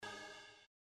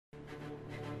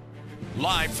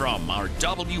live from our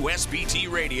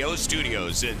WSBT radio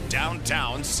studios in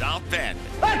downtown South Bend.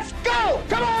 Let's go!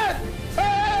 Come on!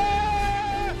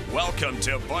 Welcome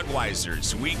to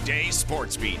Budweiser's Weekday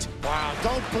Sportsbeat. Wow,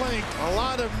 don't blink. A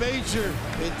lot of major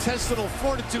intestinal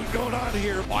fortitude going on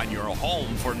here. On your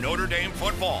home for Notre Dame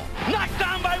football. Knocked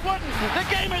down by Wooden. The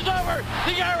game is over.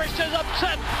 The Irish is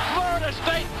upset Florida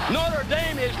State. Notre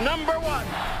Dame is number one.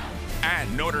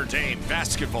 And Notre Dame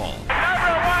basketball. Number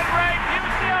one ranked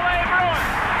UCLA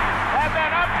Bruins have been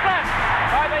upset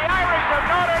by the Irish of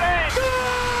Notre Dame.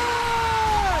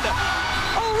 Good!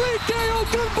 Enrique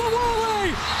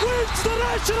Ogunbowale wins the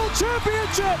national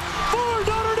championship for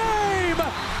Notre Dame.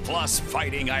 Plus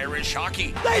Fighting Irish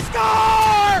hockey. They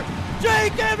score!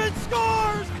 Jake Evans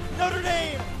scores! Notre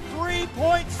Dame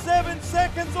 3.7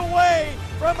 seconds away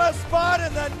from a spot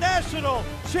in the national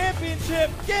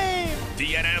championship game.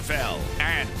 The NFL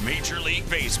and Major League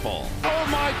Baseball. Oh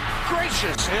my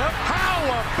gracious! How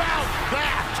about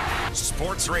that?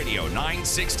 Sports Radio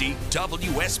 960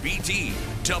 WSBT.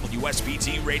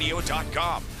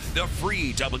 WSBTradio.com. The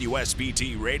free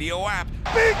WSBT radio app.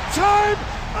 Big time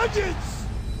onions!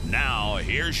 Now,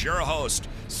 here's your host,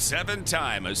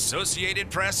 7-time Associated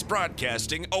Press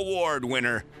Broadcasting Award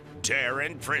winner,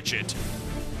 Darren Pritchett.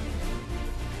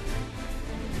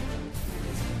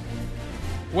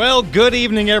 Well, good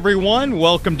evening, everyone.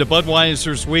 Welcome to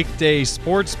Budweiser's Weekday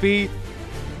Sports Beat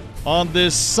on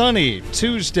this sunny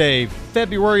Tuesday,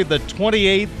 February the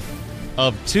 28th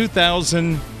of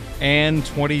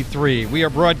 2023. We are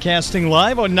broadcasting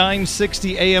live on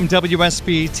 960 AM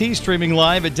WSBT, streaming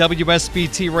live at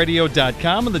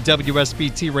WSBTradio.com and the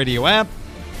WSBT radio app.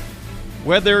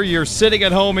 Whether you're sitting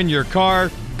at home in your car,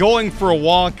 going for a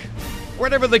walk,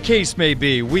 whatever the case may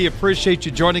be, we appreciate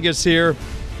you joining us here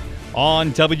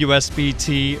on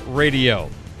WSBT Radio.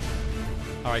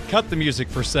 All right, cut the music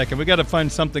for a second. We got to find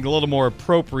something a little more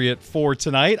appropriate for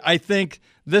tonight. I think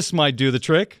this might do the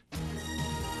trick.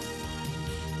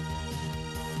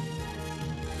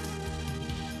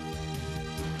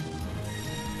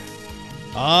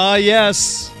 Ah,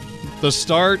 yes. The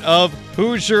start of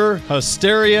Hoosier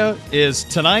Hysteria is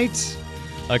tonight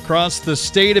across the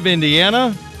state of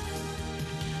Indiana.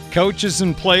 Coaches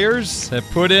and players have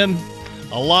put in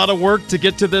a lot of work to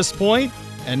get to this point,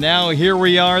 and now here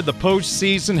we are. The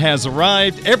postseason has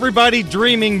arrived. Everybody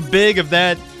dreaming big of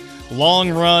that long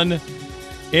run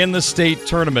in the state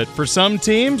tournament. For some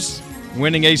teams,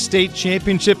 winning a state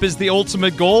championship is the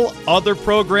ultimate goal. Other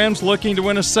programs looking to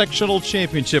win a sectional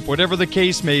championship. Whatever the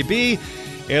case may be,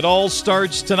 it all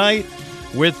starts tonight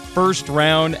with first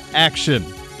round action.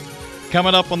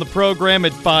 Coming up on the program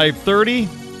at 5:30,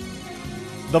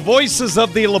 the voices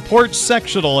of the LaPorte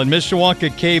Sectional and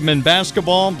Mishawaka Cavemen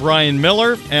basketball, Brian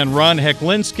Miller and Ron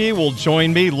Hecklinski, will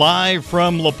join me live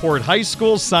from LaPorte High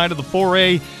School, side of the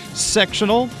 4A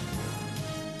Sectional,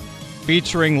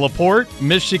 featuring LaPorte,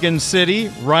 Michigan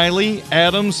City, Riley,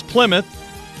 Adams, Plymouth,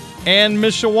 and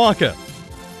Mishawaka.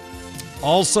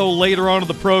 Also later on in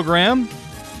the program,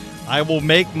 I will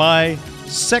make my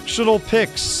sectional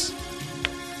picks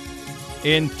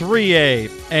in 3A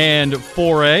and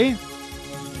 4A.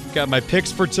 Got my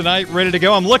picks for tonight ready to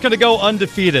go. I'm looking to go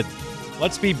undefeated.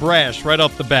 Let's be brash right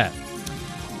off the bat.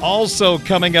 Also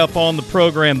coming up on the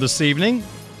program this evening,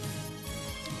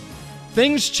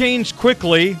 things change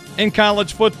quickly in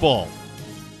college football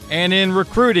and in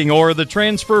recruiting or the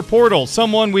transfer portal.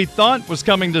 Someone we thought was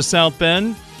coming to South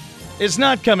Bend is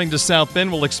not coming to South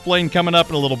Bend. We'll explain coming up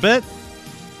in a little bit.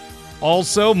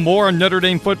 Also, more on Notre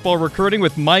Dame football recruiting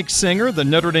with Mike Singer, the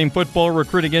Notre Dame football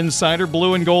recruiting insider,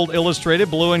 Blue and Gold Illustrated,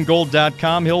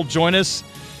 blueandgold.com. He'll join us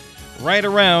right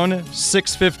around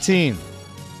 6:15.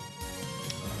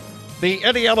 The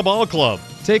Indiana Ball Club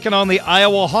taking on the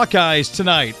Iowa Hawkeyes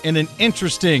tonight in an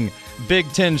interesting Big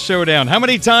Ten showdown. How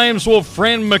many times will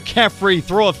Fran McCaffrey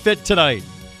throw a fit tonight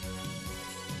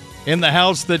in the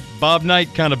house that Bob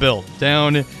Knight kind of built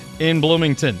down in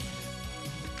Bloomington?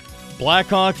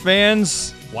 Blackhawk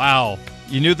fans, wow,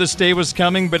 you knew this day was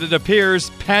coming, but it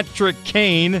appears Patrick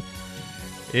Kane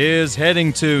is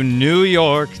heading to New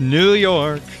York,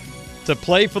 to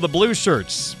play for the Blue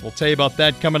Shirts. We'll tell you about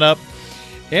that coming up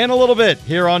in a little bit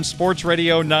here on Sports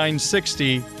Radio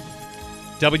 960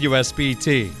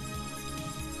 WSBT.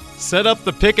 Set up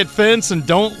the picket fence and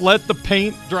don't let the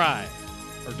paint dry.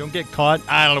 Or don't get caught.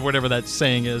 I don't know, whatever that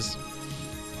saying is.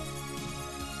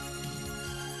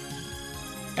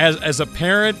 As a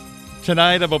parent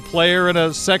tonight of a player in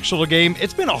a sectional game,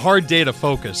 it's been a hard day to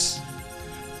focus.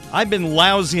 I've been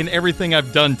lousy in everything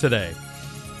I've done today.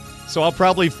 So I'll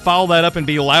probably follow that up and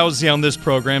be lousy on this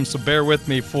program, so bear with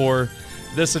me for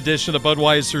this edition of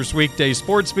Budweiser's Weekday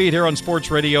Sportsbeat here on Sports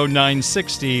Radio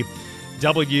 960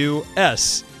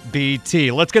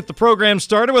 WSBT. Let's get the program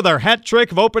started with our hat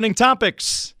trick of opening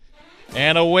topics.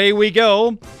 And away we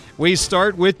go. We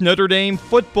start with Notre Dame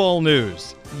football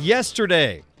news.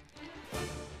 Yesterday,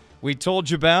 we told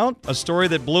you about a story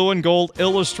that Blue and Gold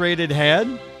Illustrated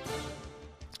had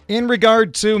in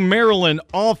regard to Maryland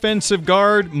offensive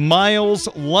guard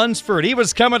Miles Lunsford. He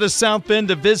was coming to South Bend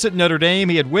to visit Notre Dame.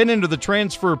 He had went into the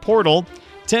transfer portal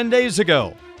 10 days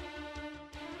ago.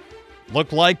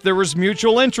 Looked like there was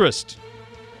mutual interest.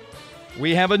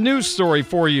 We have a news story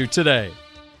for you today.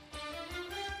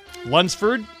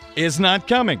 Lunsford is not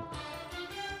coming.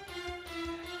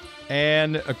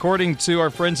 And according to our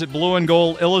friends at Blue and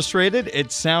Gold Illustrated,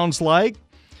 it sounds like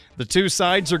the two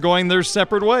sides are going their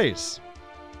separate ways.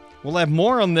 We'll have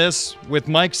more on this with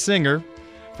Mike Singer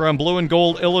from Blue and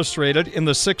Gold Illustrated in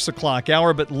the 6 o'clock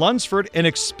hour. But Lunsford, an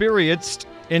experienced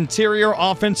interior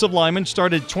offensive lineman,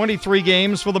 started 23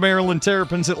 games for the Maryland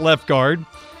Terrapins at left guard.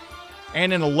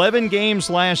 And in 11 games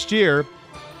last year,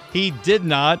 he did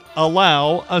not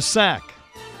allow a sack.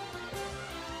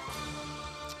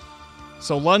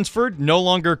 So Lunsford no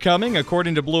longer coming,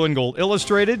 according to Blue and Gold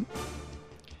Illustrated.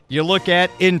 You look at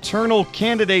internal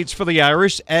candidates for the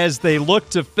Irish as they look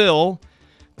to fill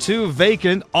two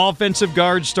vacant offensive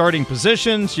guard starting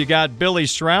positions. You got Billy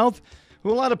Strouth,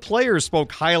 who a lot of players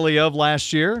spoke highly of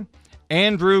last year,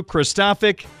 Andrew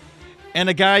Kristofic, and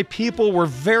a guy people were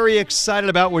very excited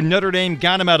about when Notre Dame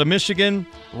got him out of Michigan,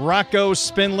 Rocco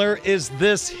Spindler. Is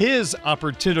this his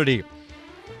opportunity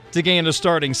to gain a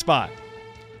starting spot?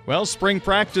 Well, spring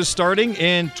practice starting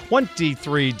in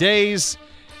 23 days,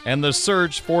 and the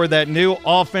search for that new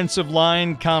offensive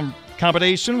line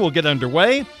combination will get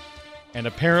underway. And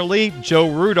apparently,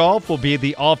 Joe Rudolph will be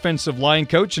the offensive line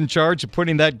coach in charge of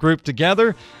putting that group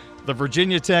together. The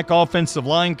Virginia Tech offensive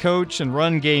line coach and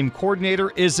run game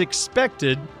coordinator is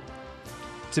expected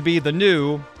to be the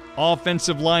new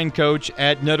offensive line coach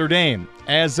at Notre Dame.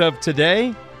 As of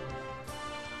today,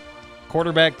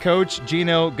 quarterback coach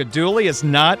Gino Guidugli has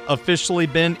not officially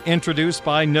been introduced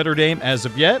by Notre Dame as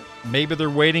of yet. Maybe they're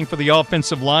waiting for the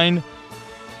offensive line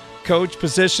coach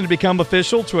position to become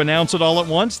official to announce it all at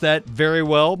once. That very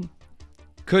well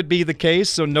could be the case,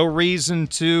 so no reason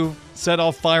to set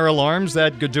off fire alarms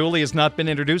that Guidugli has not been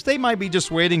introduced. They might be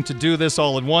just waiting to do this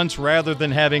all at once rather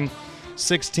than having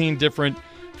 16 different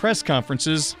press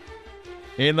conferences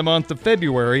in the month of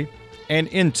February and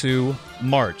into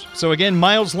March. So again,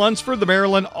 Miles Lunsford, the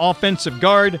Maryland offensive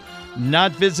guard,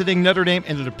 not visiting Notre Dame,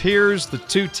 and it appears the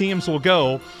two teams will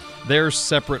go their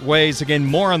separate ways. Again,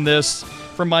 more on this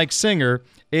from Mike Singer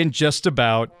in just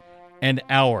about an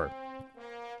hour.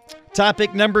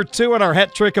 Topic number 2 on our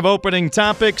hat trick of opening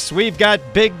topics. We've got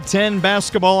Big Ten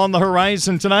basketball on the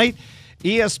horizon tonight.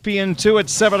 ESPN2 at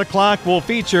 7 o'clock will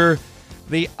feature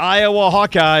the Iowa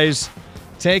Hawkeyes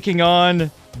taking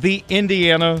on the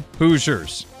Indiana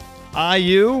Hoosiers.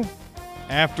 IU,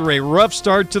 after a rough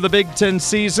start to the Big Ten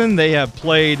season, they have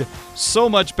played so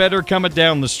much better coming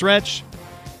down the stretch.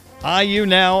 IU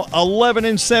now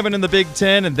 11-7 in the Big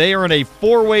Ten, and they are in a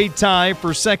 4-way tie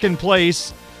for second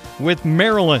place with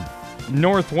Maryland,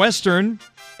 Northwestern,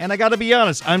 and I got to be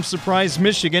honest, I'm surprised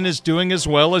Michigan is doing as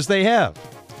well as they have.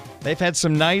 They've had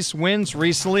some nice wins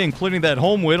recently, including that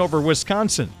home win over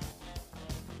Wisconsin.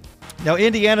 Now,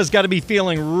 Indiana's got to be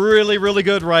feeling really, really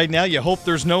good right now. You hope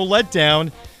there's no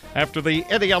letdown after the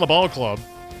Indiana Ball Club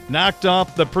knocked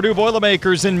off the Purdue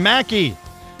Boilermakers in Mackey.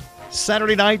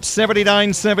 Saturday night,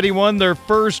 79-71, their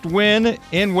first win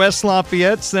in West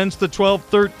Lafayette since the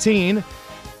 12-13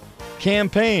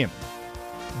 campaign.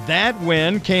 That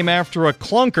win came after a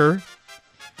clunker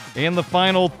in the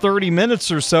final 30 minutes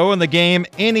or so in the game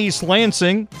in East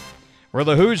Lansing, where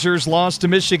the Hoosiers lost to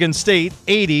Michigan State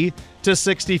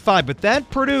 80-65. But that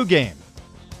Purdue game,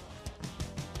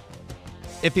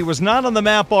 if he was not on the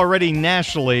map already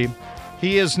nationally,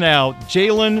 he is now.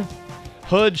 Jalen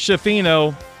Hood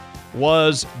Schifino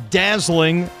was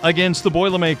dazzling against the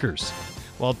Boilermakers.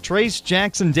 While Trace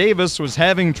Jackson Davis was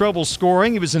having trouble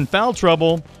scoring, he was in foul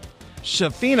trouble,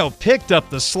 Schifino picked up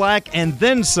the slack and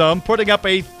then some, putting up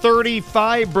a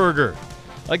 35-burger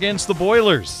against the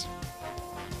Boilers.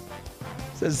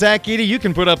 Says, Zach Edey, you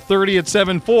can put up 30 at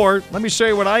 7-4. Let me show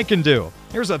you what I can do.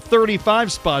 Here's a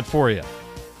 35 spot for you.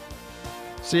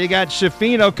 So you got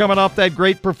Schifino coming off that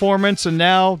great performance, and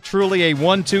now truly a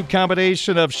 1-2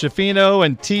 combination of Schifino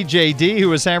and TJD,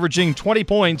 who is averaging 20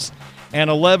 points and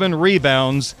 11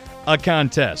 rebounds a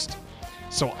contest.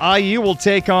 So IU will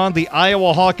take on the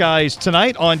Iowa Hawkeyes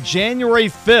tonight on January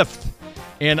 5th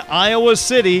in Iowa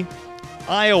City,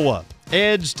 Iowa.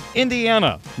 edged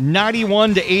Indiana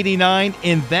 91-89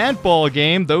 in that ball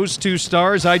game. Those two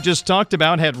stars I just talked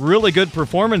about had really good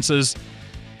performances.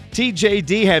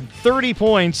 TJD had 30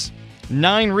 points,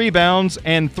 9 rebounds,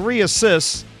 and 3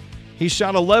 assists. He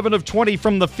shot 11 of 20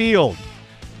 from the field.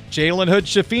 Jalen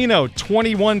Hood-Schifino,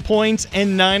 21 points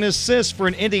and 9 assists for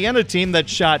an Indiana team that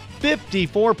shot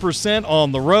 54%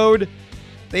 on the road.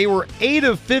 They were 8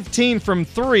 of 15 from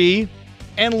 3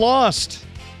 and lost.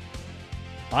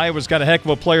 Iowa's got a heck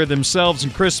of a player themselves in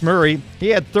Chris Murray. He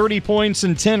had 30 points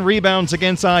and 10 rebounds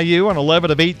against IU on 11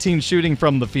 of 18 shooting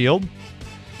from the field.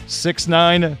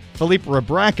 6'9" Felipe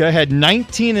Rebraca had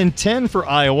 19 and 10 for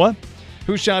Iowa,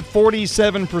 who shot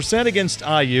 47% against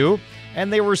IU,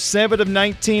 and they were 7 of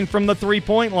 19 from the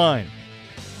three-point line.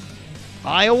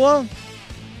 Iowa,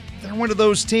 they're one of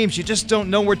those teams you just don't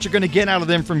know what you're going to get out of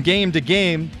them from game to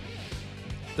game.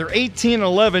 They're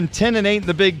 18-11, 10-8 in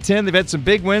the Big Ten. They've had some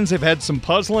big wins. They've had some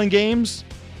puzzling games.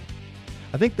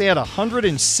 I think they had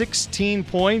 116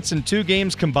 points in 2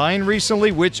 games combined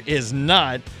recently, which is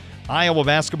not Iowa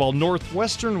basketball.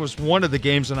 Northwestern was one of the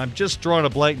games, and I'm just drawing a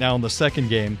blank now in the second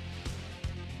game.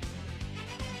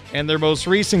 And their most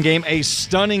recent game, a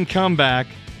stunning comeback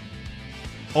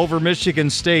over Michigan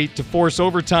State to force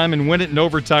overtime and win it in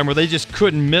overtime, where they just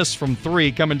couldn't miss from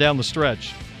 3 coming down the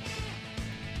stretch.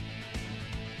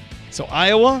 So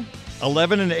Iowa,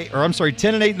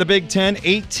 10-8 in the Big Ten,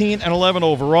 18-11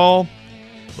 overall.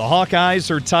 The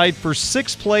Hawkeyes are tied for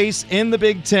 6th place in the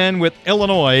Big Ten with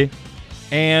Illinois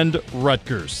and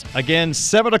Rutgers. Again,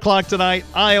 7 o'clock tonight,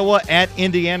 Iowa at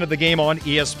Indiana, the game on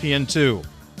ESPN2.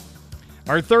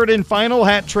 Our third and final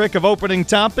hat trick of opening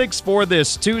topics for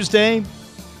this Tuesday.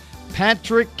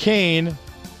 Patrick Kane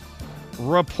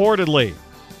reportedly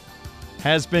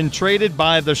has been traded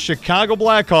by the Chicago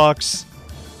Blackhawks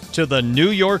to the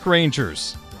New York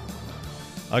Rangers.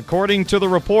 According to the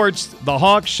reports, the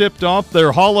Hawks shipped off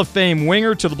their Hall of Fame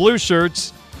winger to the Blue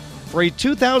Shirts for a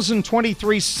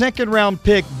 2023 second-round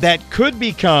pick that could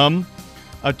become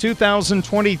a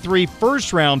 2023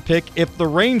 first-round pick if the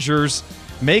Rangers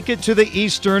make it to the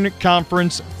Eastern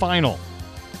Conference Final.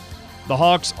 The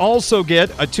Hawks also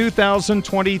get a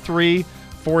 2023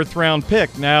 fourth-round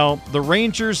pick. Now, the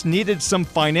Rangers needed some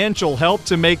financial help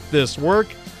to make this work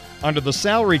under the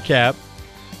salary cap.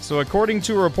 So according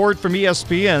to a report from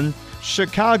ESPN,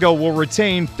 Chicago will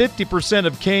retain 50%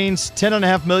 of Kane's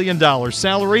 $10.5 million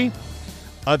salary.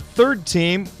 A third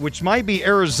team, which might be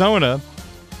Arizona,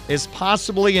 is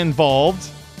possibly involved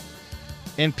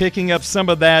in picking up some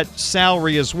of that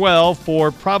salary as well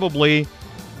for probably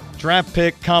draft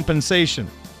pick compensation.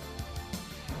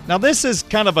 Now, this is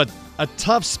kind of a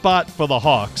tough spot for the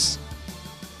Hawks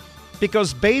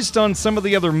because based on some of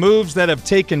the other moves that have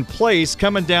taken place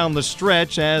coming down the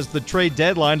stretch as the trade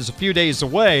deadline is a few days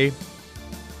away,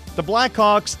 the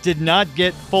Blackhawks did not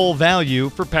get full value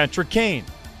for Patrick Kane.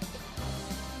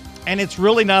 And it's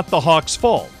really not the Hawks'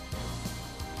 fault.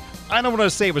 I don't want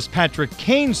to say it was Patrick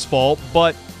Kane's fault,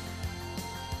 but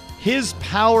his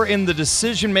power in the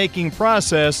decision-making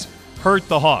process hurt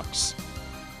the Hawks.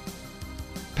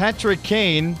 Patrick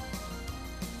Kane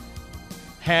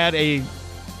had a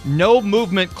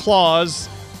no-movement clause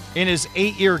in his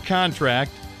 8-year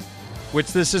contract,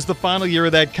 which this is the final year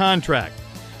of that contract.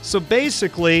 So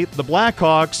basically, the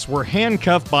Blackhawks were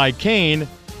handcuffed by Kane,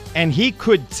 and he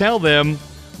could tell them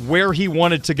where he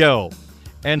wanted to go.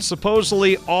 And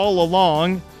supposedly all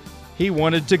along, he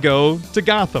wanted to go to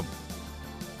Gotham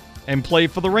and play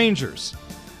for the Rangers.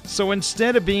 So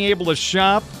instead of being able to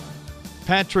shop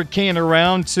Patrick Kane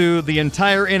around to the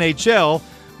entire NHL,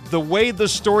 the way the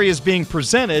story is being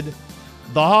presented,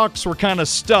 the Hawks were kind of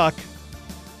stuck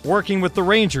working with the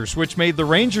Rangers, which made the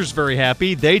Rangers very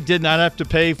happy. They did not have to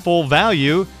pay full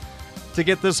value to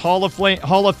get this Hall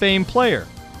of Fame player.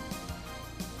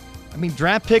 I mean,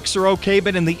 draft picks are okay,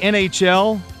 but in the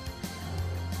NHL,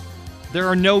 there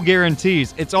are no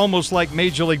guarantees. It's almost like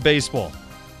Major League Baseball.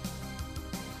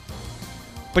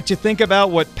 But you think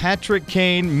about what Patrick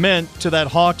Kane meant to that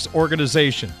Hawks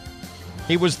organization.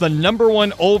 He was the number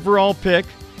 1 overall pick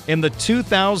in the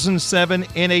 2007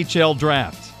 NHL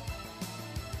draft.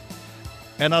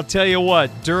 And I'll tell you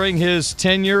what, during his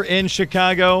tenure in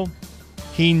Chicago,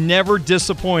 he never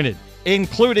disappointed,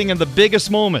 including in the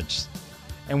biggest moments.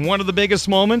 And one of the biggest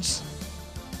moments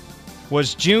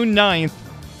was June 9th,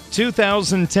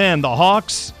 2010. The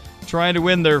Hawks trying to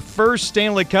win their first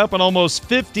Stanley Cup in almost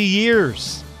 50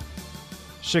 years.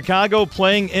 Chicago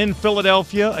playing in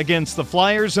Philadelphia against the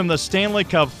Flyers in the Stanley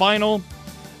Cup final.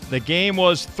 The game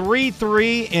was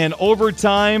 3-3 in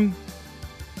overtime.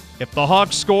 If the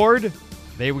Hawks scored,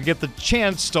 they would get the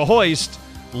chance to hoist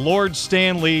Lord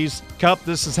Stanley's Cup.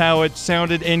 This is how it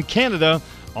sounded in Canada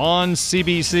on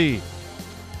CBC.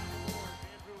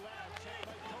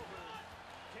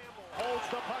 Holds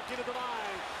the puck into the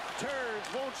line, turns,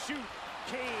 won't shoot.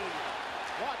 Kane,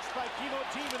 watched by Kimmo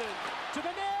Timonen, to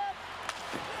the net.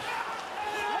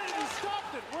 Leighton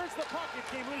stopped it. Where's the puck? It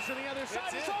came loose on the other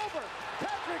side. It's over.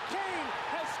 Patrick Kane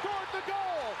has scored the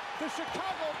goal. The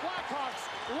Chicago Blackhawks'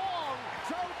 long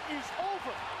drought is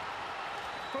over.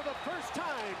 For the first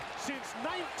time since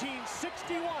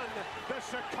 1961, the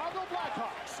Chicago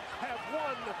Blackhawks have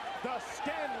won the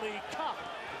Stanley Cup.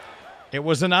 It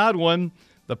was an odd one.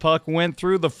 The puck went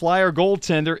through the Flyer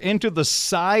goaltender into the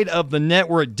side of the net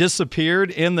where it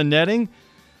disappeared in the netting.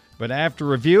 But after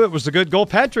review, it was a good goal.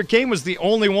 Patrick Kane was the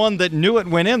only one that knew it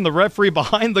went in. The referee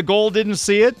behind the goal didn't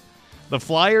see it. The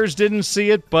Flyers didn't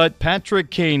see it, but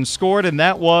Patrick Kane scored, and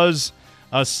that was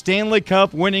a Stanley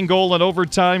Cup winning goal in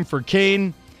overtime for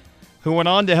Kane, who went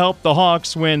on to help the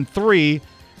Hawks win 3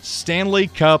 Stanley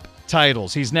Cup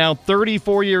titles. He's now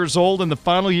 34 years old in the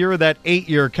final year of that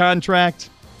 8-year contract,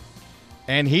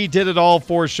 and he did it all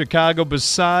for Chicago.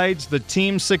 Besides the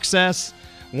team success,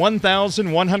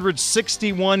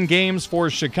 1,161 games for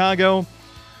Chicago,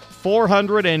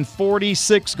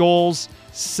 446 goals,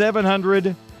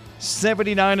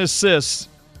 779 assists,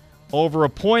 over a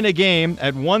point a game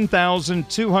at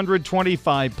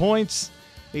 1,225 points.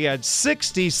 He had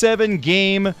 67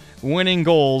 game-winning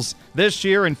goals this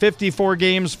year in 54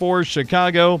 games for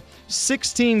Chicago,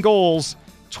 16 goals,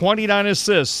 29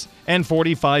 assists, and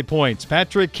 45 points.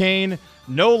 Patrick Kane,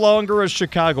 no longer a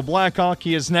Chicago Blackhawk.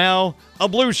 He is now a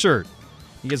blue shirt.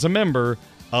 He is a member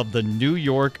of the New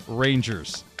York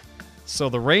Rangers. So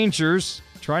the Rangers,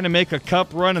 trying to make a cup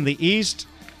run in the East,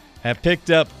 have picked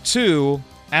up 2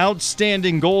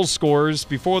 outstanding goal scorers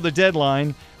before the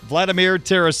deadline. Vladimir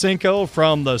Tarasenko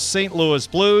from the St. Louis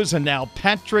Blues, and now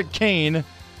Patrick Kane,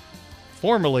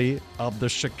 formerly of the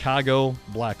Chicago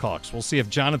Blackhawks. We'll see if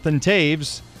Jonathan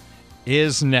Taves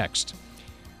is next.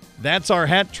 That's our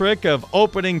hat trick of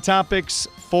opening topics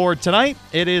for tonight.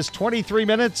 It is 23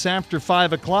 minutes after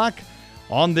 5 o'clock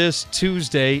on this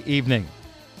Tuesday evening.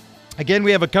 Again,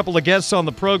 we have a couple of guests on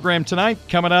the program tonight.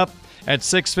 Coming up at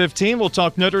 6:15, we'll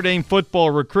talk Notre Dame football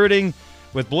recruiting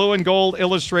with Blue and Gold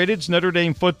Illustrated's Notre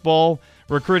Dame football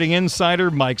recruiting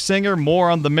insider Mike Singer. More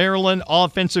on the Maryland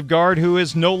offensive guard who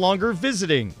is no longer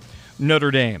visiting Notre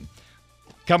Dame.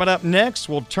 Coming up next,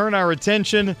 we'll turn our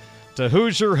attention to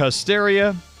Hoosier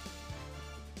hysteria.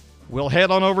 We'll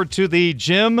head on over to the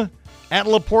gym at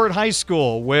LaPorte High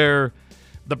School, where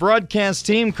the broadcast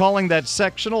team calling that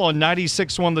sectional on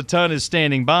 96.1 The Ton is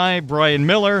standing by. Brian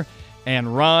Miller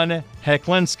and Ron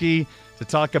Hecklinski to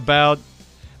talk about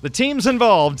the teams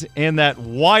involved in that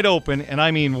wide open, and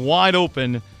I mean wide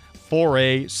open,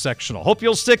 4A sectional. Hope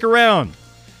you'll stick around.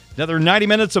 Another 90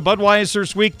 minutes of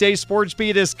Budweiser's Weekday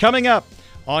Sportsbeat is coming up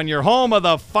on your home of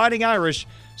the Fighting Irish,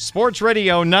 Sports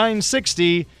Radio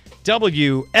 960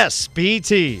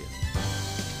 WSBT.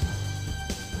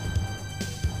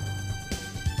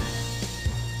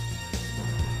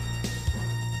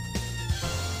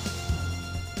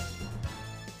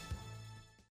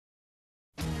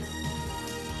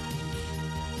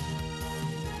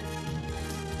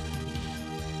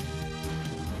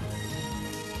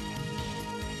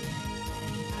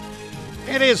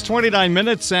 It is 29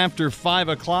 minutes after 5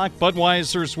 o'clock.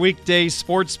 Budweiser's Weekday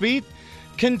Sports Beat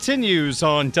continues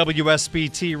on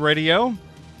WSBT Radio.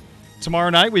 Tomorrow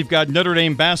night, we've got Notre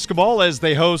Dame basketball as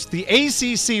they host the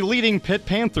ACC leading Pitt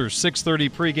Panthers. 6:30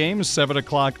 pregame, 7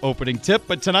 o'clock opening tip.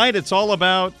 But tonight, it's all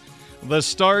about the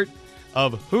start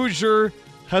of Hoosier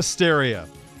hysteria.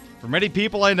 For many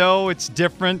people, I know it's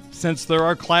different since there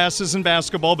are classes in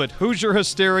basketball, but Hoosier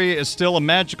hysteria is still a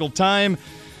magical time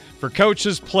for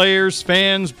coaches, players,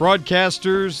 fans,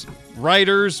 broadcasters,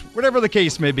 writers, whatever the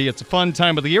case may be. It's a fun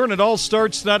time of the year, and it all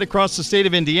starts tonight across the state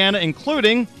of Indiana,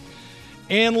 including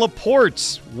in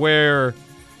LaPorte, where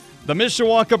the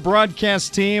Mishawaka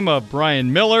broadcast team of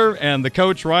Brian Miller and the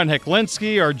coach Ron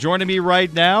Hecklinski are joining me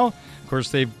right now. Of course,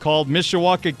 they've called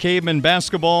Mishawaka Caveman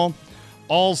basketball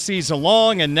all season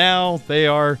long, and now they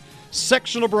are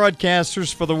sectional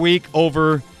broadcasters for the week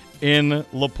over in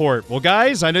LaPorte. Well,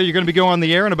 guys, I know you're going to be going on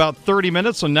the air in about 30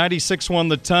 minutes on 96.1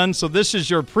 The Ton, so this is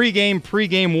your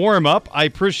pregame warm-up. I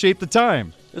appreciate the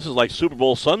time. This is like Super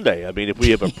Bowl Sunday. I mean, if we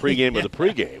have a pregame of the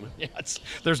pregame. Yes,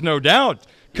 there's no doubt.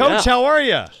 Coach, how are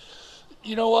you?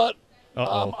 You know what?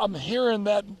 I'm hearing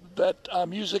that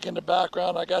music in the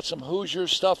background. I got some Hoosier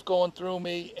stuff going through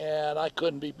me, and I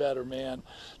couldn't be better, man.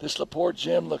 This LaPorte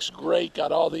gym looks great.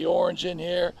 Got all the orange in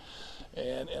here.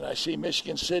 and I see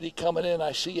Michigan City coming in.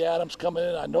 I see Adams coming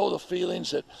in. I know the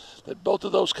feelings that both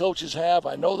of those coaches have.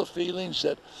 I know the feelings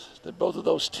that both of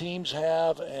those teams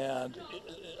have, and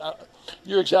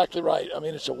you're exactly right. I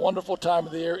mean, it's a wonderful time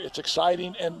of the year. It's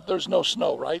exciting, and there's no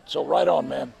snow, right? So right on,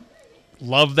 man.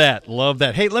 Love that. Love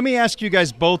that. Hey, let me ask you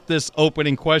guys both this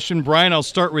opening question. Brian, I'll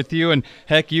start with you, and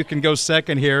heck, you can go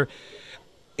second here.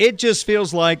 It just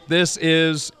feels like this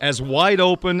is as wide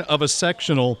open of a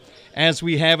sectional as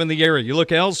we have in the area. You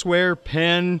look elsewhere,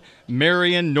 Penn,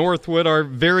 Marion, Northwood are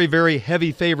very, very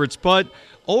heavy favorites. But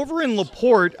over in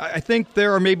LaPorte, I think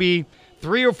there are maybe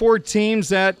 3 or 4 teams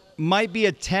that might be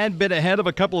a tad bit ahead of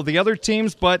a couple of the other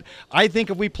teams, but I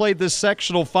think if we played this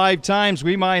sectional 5 times,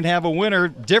 we might have a winner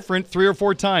different 3 or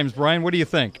 4 times. Brian, what do you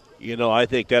think? You know, I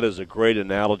think that is a great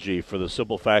analogy for the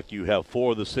simple fact you have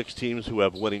 4 of the 6 teams who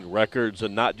have winning records,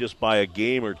 and not just by a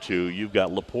game or two. You've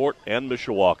got LaPorte and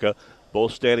Mishawaka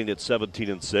both standing at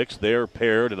 17-6. They're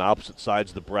paired on opposite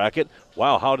sides of the bracket.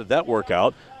 Wow, how did that work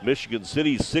out? Michigan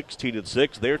City's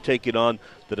 16-6. They're taking on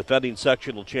the defending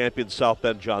sectional champion South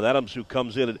Bend John Adams, who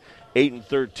comes in at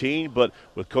 8-13. But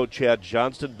with Coach Chad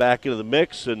Johnston back into the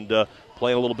mix and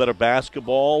playing a little better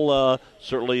basketball,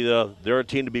 certainly they're a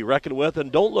team to be reckoned with. And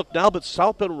don't look now, but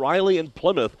South Bend, Riley, and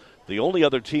Plymouth, the only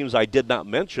other teams I did not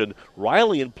mention,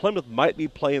 Riley and Plymouth might be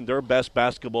playing their best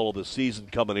basketball of the season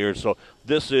coming here. So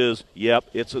this is,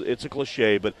 it's a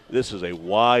cliche, but this is a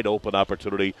wide open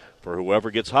opportunity for whoever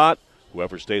gets hot,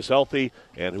 whoever stays healthy,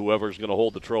 and whoever's going to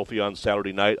hold the trophy on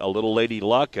Saturday night. A little lady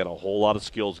luck and a whole lot of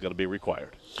skill is going to be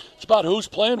required. It's about who's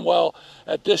playing well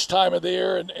at this time of the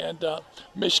year, and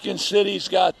Michigan City's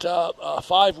got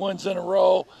 5 wins in a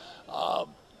row.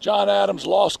 John Adams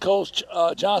lost Coach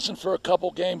Johnson for a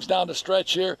couple games down the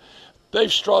stretch here.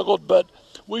 They've struggled, but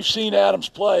we've seen Adams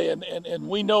play, and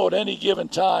we know at any given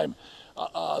time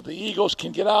the Eagles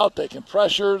can get out, they can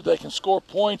pressure, they can score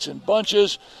points in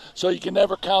bunches, so you can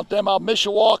never count them out.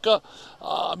 Mishawaka,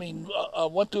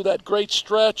 went through that great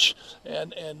stretch,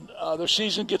 and their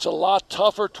season gets a lot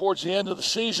tougher towards the end of the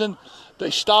season. They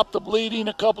stopped the bleeding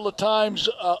a couple of times.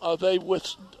 They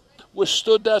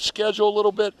withstood that schedule a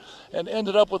little bit and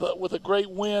ended up with a great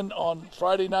win on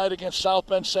Friday night against South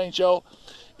Bend St. Joe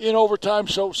in overtime.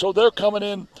 So they're coming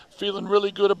in feeling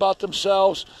really good about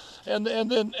themselves. And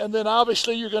then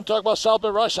obviously you're going to talk about South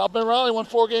Bend Riley. South Bend Riley won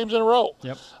 4 games in a row.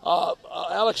 Yep.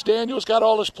 Alex Daniels got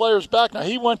all his players back. Now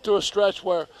he went through a stretch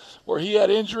where he had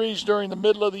injuries during the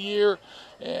middle of the year,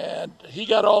 and he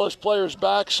got all his players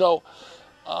back. So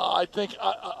I think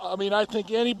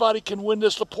anybody can win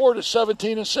this. LaPorte is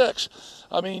 17-6.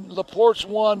 I mean, LaPorte's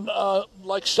won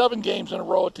like 7 games in a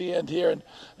row at the end here,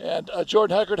 and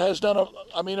Jordan Heckert has done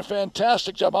a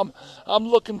fantastic job. I'm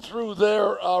looking through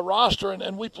their roster,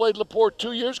 and we played LaPorte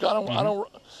 2 years ago.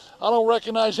 I don't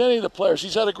recognize any of the players.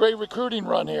 He's had a great recruiting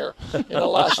run here in the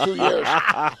last 2 years.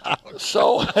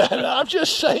 So and I'm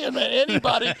just saying, man,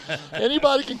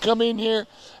 anybody can come in here,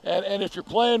 and if you're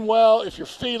playing well, if you're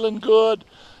feeling good,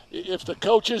 if the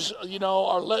coaches,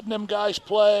 are letting them guys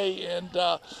play, and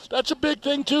that's a big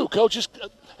thing too. Coaches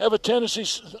have a tendency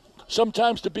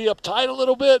sometimes to be uptight a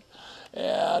little bit,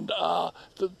 and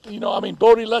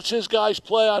Bodie lets his guys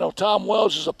play. I know Tom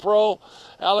Wells is a pro.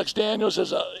 Alex Daniels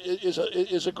is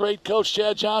a great coach.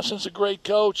 Chad Johnson's a great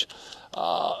coach,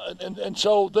 and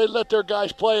so they let their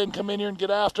guys play and come in here and get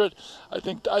after it. I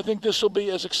think this will be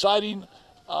as exciting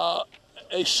a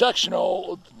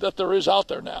sectional that there is out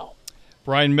there now.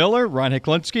 Brian Miller, Ron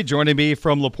Hecklinski joining me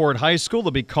from LaPorte High School.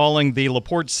 They'll be calling the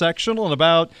LaPorte sectional in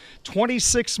about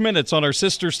 26 minutes on our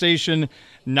sister station,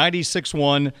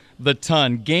 96.1 The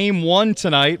Ton. Game 1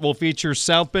 tonight will feature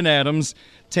South Bend Adams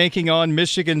taking on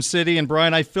Michigan City. And,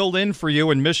 Brian, I filled in for you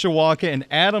when Mishawaka and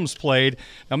Adams played.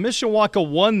 Now, Mishawaka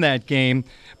won that game,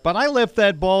 but I left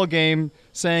that ball game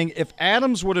saying if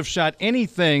Adams would have shot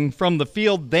anything from the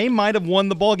field, they might have won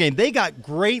the ball game. They got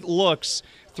great looks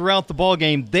throughout the ball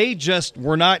game. They just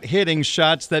were not hitting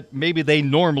shots that maybe they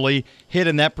normally hit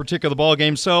in that particular ball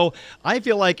game. So I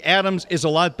feel like Adams is a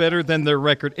lot better than their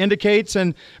record indicates.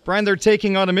 And, Brian, they're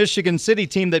taking on a Michigan City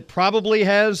team that probably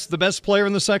has the best player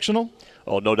in the sectional.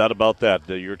 Oh, no doubt about that.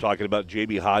 You're talking about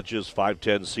J.B. Hodges,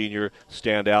 5'10 senior,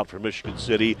 standout for Michigan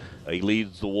City. He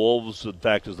leads the Wolves, in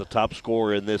fact, is the top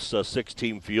scorer in this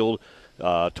 6-team field.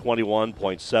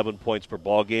 21.7 points per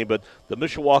ball game. But the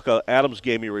Mishawaka-Adams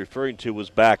game you're referring to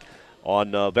was back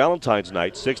on Valentine's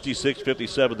night,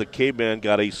 66-57. The Caveman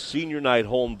got a senior night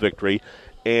home victory.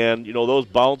 And, those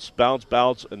bounce,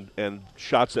 and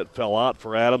shots that fell out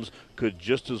for Adams could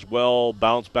just as well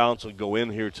bounce, and go in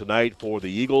here tonight for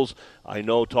the Eagles. I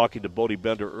know, talking to Bodie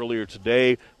Bender earlier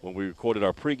today when we recorded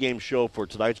our pregame show for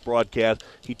tonight's broadcast,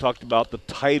 he talked about the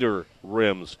tighter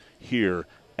rims here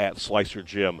at Slicer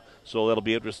Gym. So that'll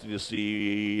be interesting to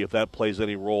see if that plays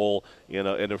any role in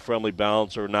a friendly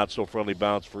bounce or not so friendly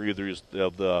bounce for either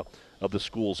of the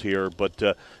schools here. But,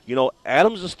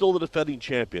 Adams is still the defending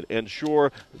champion. And,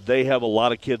 sure, they have a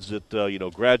lot of kids that,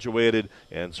 graduated,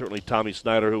 and certainly Tommy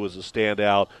Snyder, who was a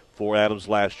standout for Adams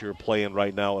last year, playing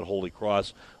right now at Holy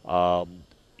Cross.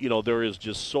 There is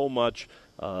just so much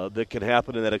that can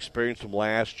happen in that experience from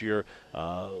last year.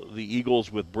 The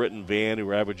Eagles with Britton Van,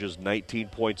 who averages 19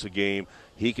 points a game,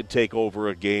 he could take over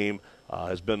a game.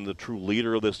 Has been the true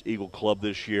leader of this Eagle club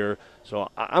this year. So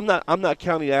I'm not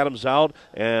counting Adams out,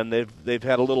 and they've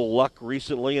had a little luck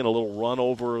recently and a little run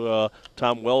over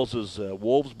Tom Wells'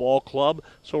 Wolves ball club.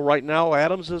 So right now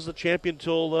Adams is the champion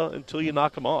until you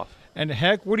knock him off. And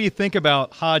Heck, what do you think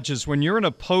about Hodges? When you're an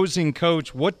opposing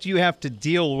coach, what do you have to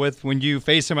deal with when you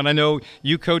face him? And I know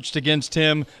you coached against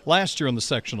him last year in the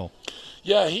sectional.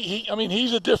 Yeah,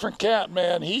 he's a different cat,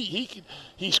 man.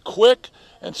 He's quick,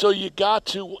 and so you got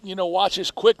to, watch his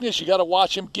quickness. You got to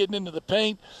watch him getting into the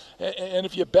paint. And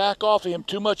if you back off of him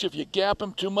too much, if you gap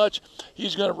him too much,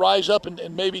 he's going to rise up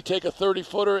and maybe take a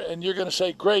 30-footer, and you're going to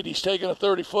say, great, he's taking a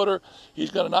 30-footer.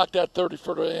 He's going to knock that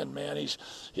 30-footer in, man.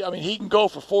 He can go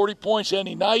for 40 points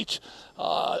any night.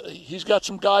 He's got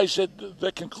some guys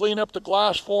that can clean up the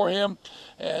glass for him.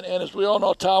 And as we all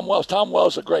know, Tom Wells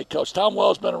is a great coach. Tom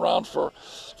Wells has been around for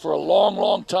a long,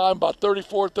 long time, about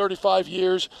 34, 35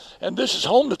 years. And this is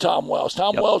home to Tom Wells.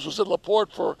 Tom Wells was at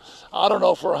LaPorte for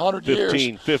 100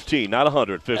 years. 15, not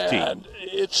 100, 15. And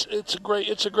it's a great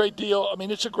deal.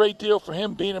 It's a great deal for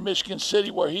him being in Michigan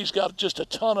City, where he's got just a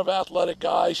ton of athletic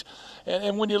guys.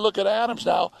 And when you look at Adams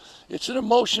now, it's an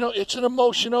emotional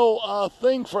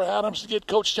thing for Adams to get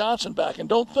Coach Johnson back. And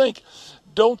don't think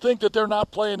that they're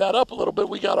not playing that up a little bit.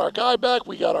 We got our guy back.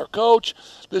 We got our coach.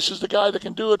 This is the guy that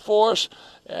can do it for us,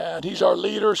 and he's our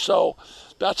leader. So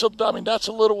that's a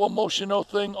little emotional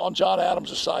thing on John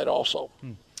Adams' side also.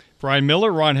 Brian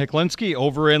Miller, Ron Hecklinski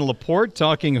over in LaPorte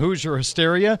talking Hoosier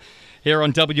hysteria here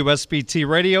on WSBT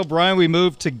Radio. Brian, we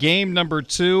move to game number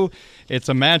 2. It's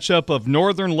a matchup of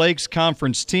Northern Lakes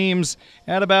Conference teams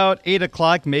at about 8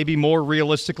 o'clock, maybe more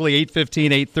realistically,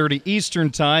 8:15, 8:30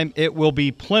 Eastern Time. It will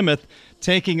be Plymouth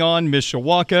taking on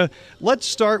Mishawaka. Let's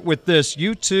start with this.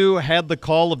 You two had the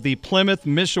call of the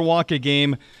Plymouth-Mishawaka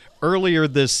game earlier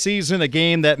this season, a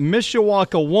game that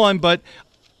Mishawaka won, but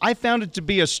I found it to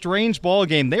be a strange ball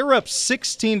game. They were up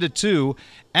 16-2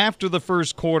 after the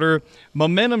first quarter.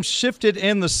 Momentum shifted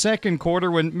in the second quarter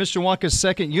when Mishawaka's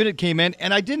second unit came in,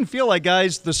 and I didn't feel like,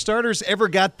 guys, the starters ever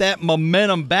got that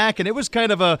momentum back, and it was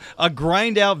kind of a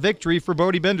grind-out victory for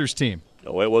Bodie Bender's team.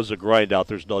 No, it was a grind out.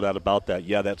 There's no doubt about that.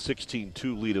 Yeah, that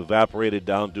 16-2 lead evaporated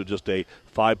down to just a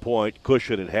 5-point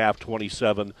cushion at half,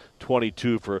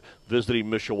 27-22 for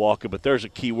visiting Mishawaka. But there's a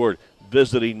key word,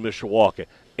 visiting Mishawaka.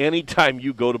 Anytime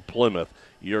you go to Plymouth,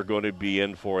 you're going to be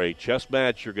in for a chess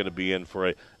match. You're going to be in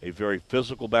for a very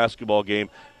physical basketball game.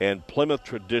 And Plymouth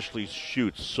traditionally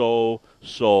shoots so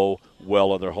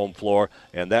well on their home floor.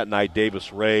 And that night,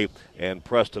 Davis Ray and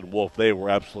Preston Wolf, they were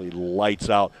absolutely lights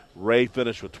out. Ray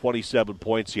finished with 27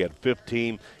 points. He had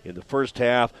 15 in the first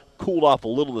half. Cooled off a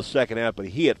little in the second half, but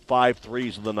he hit 5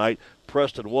 threes in the night.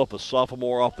 Preston Wolf, a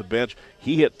sophomore off the bench,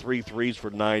 he hit 3 threes for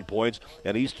 9 points.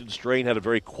 And Easton Strain had a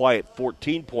very quiet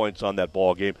 14 points on that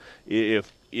ball game.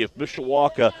 If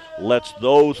Mishawaka lets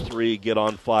those 3 get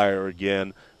on fire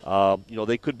again,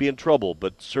 they could be in trouble.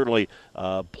 But certainly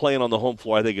playing on the home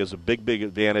floor, I think, is a big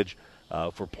advantage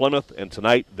for Plymouth. And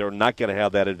tonight they're not going to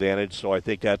have that advantage. So I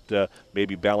think that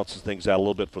maybe balances things out a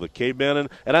little bit for the Cavemen.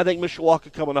 And I think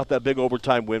Mishawaka coming off that big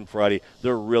overtime win Friday,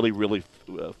 they're really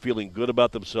feeling good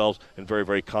about themselves and very,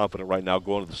 very confident right now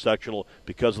going to the sectional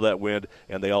because of that win.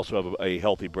 And they also have a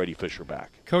healthy Brady Fisher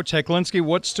back. Coach Hecklinski,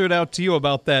 what stood out to you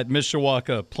about that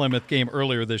Mishawaka-Plymouth game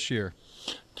earlier this year?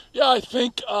 Yeah, I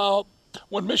think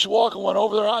when Mishawaka went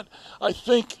over there, I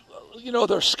think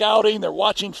they're scouting, they're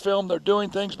watching film, they're doing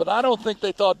things, but I don't think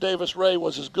they thought Davis Ray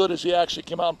was as good as he actually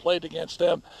came out and played against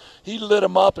them. He lit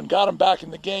him up and got him back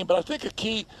in the game. But I think a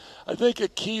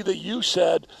key that you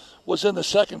said was in the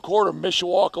second quarter,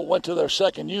 Mishawaka went to their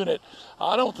second unit.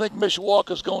 I don't think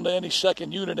Mishawaka's going to any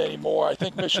second unit anymore. I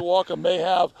think Mishawaka may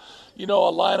have, a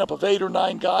lineup of 8 or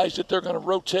 9 guys that they're going to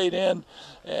rotate in,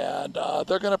 and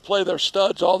they're going to play their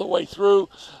studs all the way through.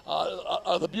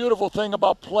 The beautiful thing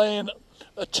about playing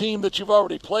a team that you've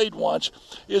already played once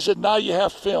is that now you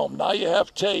have film, now you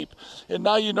have tape, and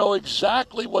now you know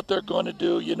exactly what they're going to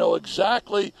do. You know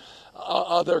exactly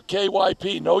their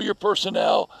KYP, know your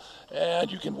personnel,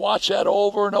 and you can watch that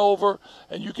over and over,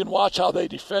 and you can watch how they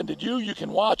defended you. You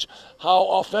can watch how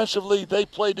offensively they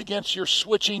played against your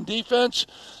switching defense.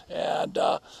 And,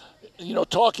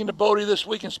 talking to Bodie this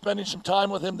week and spending some time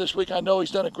with him this week, I know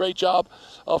he's done a great job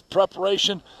of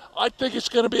preparation. I think it's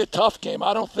going to be a tough game.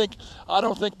 I don't think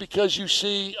because you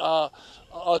see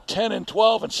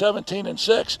 10-12 and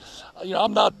 17-6.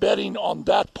 I'm not betting on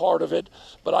that part of it,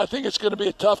 but I think it's going to be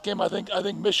a tough game. I think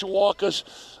Mishawaka's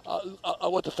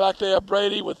with the fact they have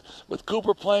Brady, with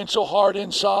Cooper playing so hard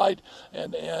inside,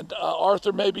 and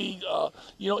Arthur maybe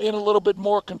in a little bit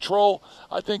more control.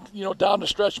 I think down the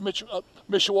stretch,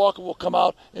 Mishawaka will come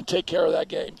out and take care of that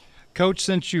game. Coach,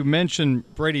 since you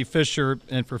mentioned Brady Fisher,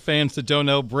 and for fans that don't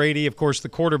know, Brady, of course, the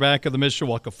quarterback of the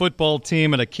Mishawaka football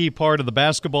team and a key part of the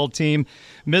basketball team,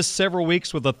 missed several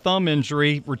weeks with a thumb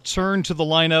injury, returned to the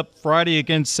lineup Friday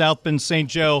against South Bend St.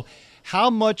 Joe. How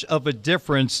much of a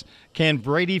difference can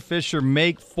Brady Fisher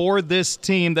make for this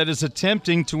team that is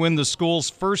attempting to win the school's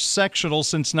first sectional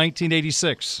since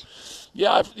 1986?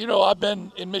 Yeah, I've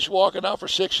been in Mishawaka now for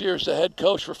 6 years, the head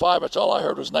coach for 5. That's all I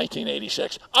heard was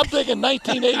 1986. I'm thinking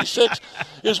 1986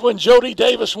 is when Jody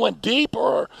Davis went deep,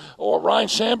 or Ryan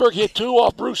Sandberg hit 2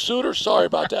 off Bruce Sutter. Sorry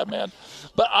about that, man.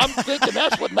 But I'm thinking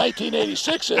that's what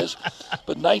 1986 is.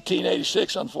 But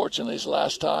 1986, unfortunately, is the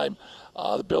last time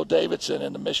Bill Davidson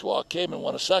and the Mishawaka came and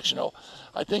won a sectional.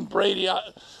 I think Brady...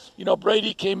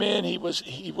 Brady came in. He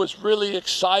was really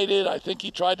excited. I think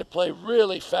he tried to play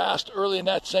really fast early in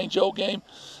that St. Joe game.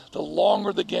 The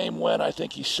longer the game went, I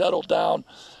think he settled down.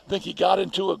 I think he got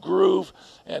into a groove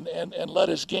and let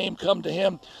his game come to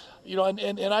him.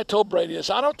 And I told Brady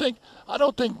this. I don't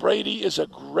think Brady is a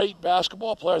great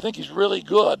basketball player. I think he's really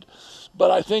good, but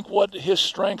I think what his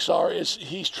strengths are is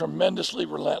he's tremendously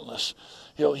relentless.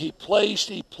 He plays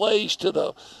to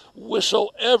the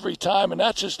whistle every time, and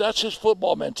that's his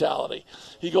football mentality.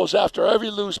 He goes after every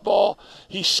loose ball.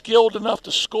 He's skilled enough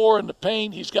to score in the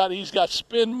paint. He's got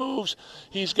spin moves.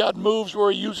 He's got moves where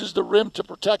he uses the rim to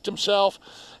protect himself.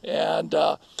 And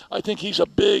I think he's a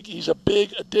big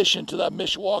addition to that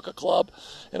Mishawaka club,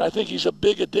 and I think he's a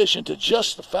big addition to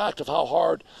just the fact of how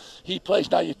hard he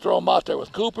plays. Now you throw him out there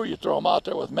with Cooper, you throw him out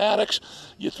there with Maddox,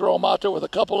 you throw him out there with a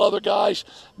couple other guys.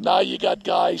 Now you got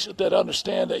guys that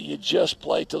understand that you just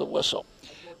play to the whistle.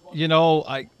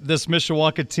 This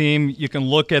Mishawaka team, you can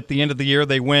look at the end of the year.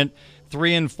 They went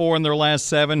 3-4 in their last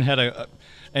 7, had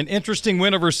an interesting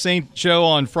win over St. Joe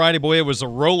on Friday. Boy, it was a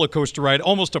roller coaster ride.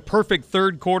 Almost a perfect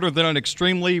third quarter, then an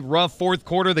extremely rough fourth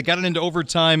quarter. They got it into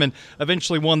overtime and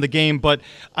eventually won the game. But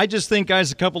I just think,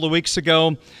 guys, a couple of weeks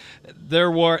ago,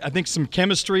 there were, I think, some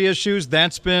chemistry issues.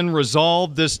 That's been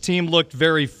resolved. This team looked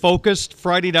very focused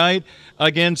Friday night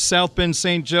against South Bend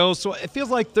St. Joe. So it feels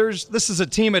like this is a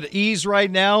team at ease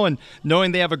right now and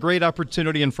knowing they have a great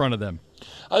opportunity in front of them.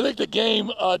 I think the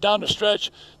game down the stretch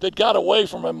that got away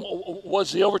from him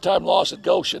was the overtime loss at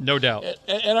Goshen. No doubt.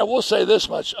 And I will say this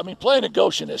much. I mean, playing at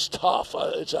Goshen is tough.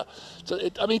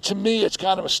 To me, it's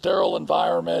kind of a sterile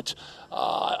environment.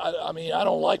 I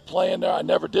don't like playing there. I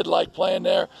never did like playing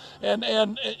there.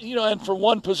 And for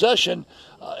one possession,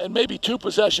 and maybe 2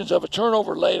 possessions of a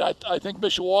turnover late, I think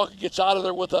Mishawaka gets out of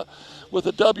there with a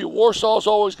W. Warsaw's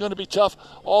always going to be tough.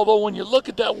 Although when you look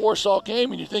at that Warsaw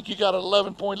game and you think you got an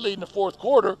 11-point lead in the fourth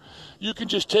quarter, you can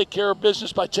just take care of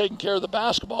business by taking care of the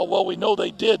basketball. Well, we know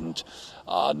they didn't.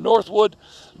 Northwood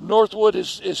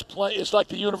is like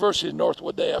the University of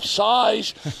Northwood. They have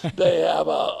size. They have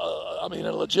a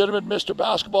legitimate Mr.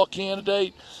 Basketball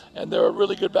candidate, and they're a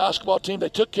really good basketball team. They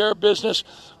took care of business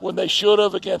when they should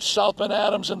have against South Bend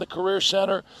Adams in the Career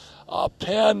Center.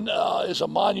 Penn is a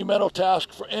monumental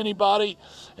task for anybody.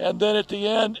 And then at the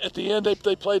end,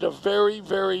 they played a very,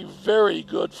 very, very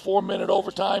good 4-minute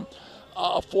overtime.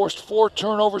 Forced 4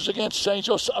 turnovers against St.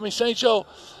 Joe. I mean, St. Joe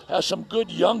has some good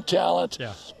young talent,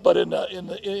 but in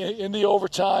the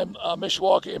overtime,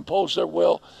 Mishawaka imposed their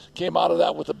will, came out of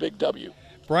that with a big W.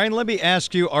 Brian, let me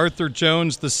ask you, Arthur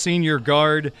Jones, the senior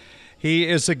guard, he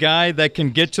is a guy that can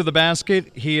get to the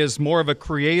basket. He is more of a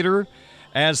creator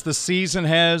as the season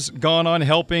has gone on,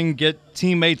 helping get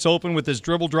teammates open with his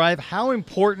dribble drive. How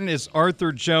important is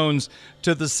Arthur Jones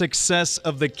to the success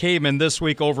of the Cavemen this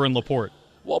week over in LaPorte?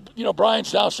 Well,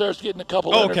 Brian's downstairs getting a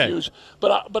couple interviews,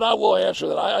 but I will answer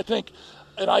that. I think,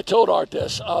 and I told Art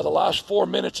this, the last 4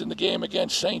 minutes in the game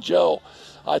against St. Joe,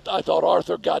 I thought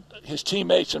Arthur got his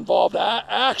teammates involved. I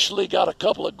actually got a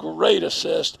couple of great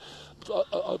assists,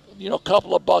 a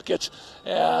couple of buckets.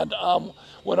 And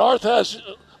when Arthur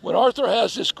when Arthur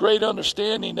has this great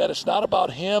understanding that it's not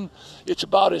about him, it's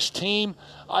about his team,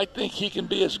 I think he can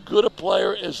be as good a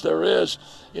player as there is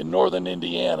in Northern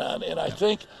Indiana. And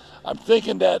I'm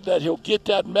thinking that he'll get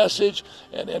that message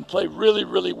and play really,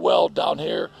 really well down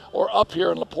here or up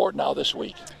here in LaPorte now this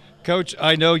week. Coach,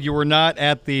 I know you were not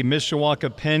at the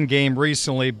Mishawaka Penn game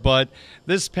recently, but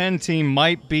this Penn team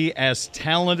might be as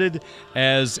talented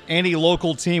as any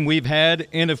local team we've had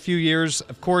in a few years.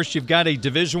 Of course, you've got a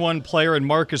Division I player in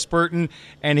Marcus Burton,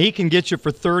 and he can get you for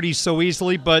 30 so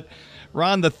easily. But,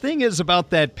 Ron, the thing is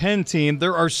about that Penn team,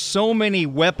 there are so many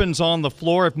weapons on the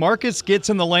floor. If Marcus gets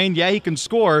in the lane, yeah, he can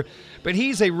score, but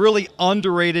he's a really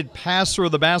underrated passer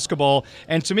of the basketball.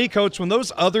 And to me, Coach, when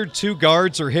those other two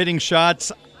guards are hitting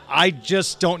shots, I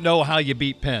just don't know how you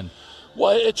beat Penn.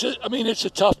 Well, it's a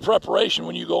tough preparation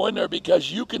when you go in there,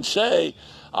 because you can say,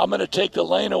 I'm going to take the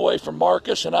lane away from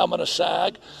Marcus and I'm going to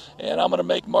sag and I'm going to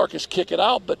make Marcus kick it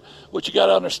out. But what you got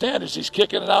to understand is he's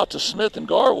kicking it out to Smith and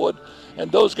Garwood,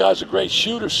 and those guys are great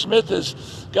shooters. Smith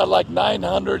has got like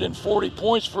 940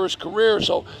 points for his career,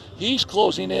 so he's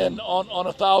closing in on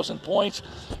 1,000 points.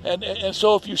 And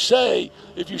so if you say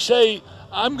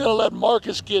I'm going to let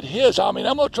Marcus get his, I'm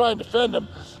going to try and defend him,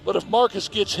 but if Marcus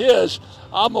gets his,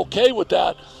 I'm okay with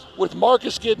that. With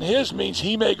Marcus getting his means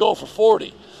he may go for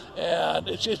 40. And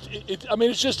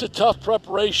it's just a tough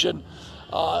preparation.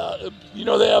 They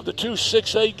have the two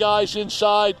 6'8" guys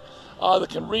inside that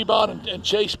can rebound and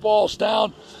chase balls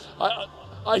down.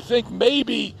 I think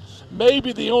maybe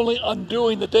the only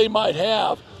undoing that they might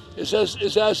have is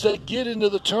as they get into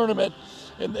the tournament,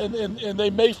 and they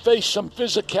may face some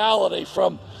physicality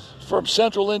from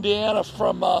Central Indiana,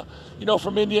 from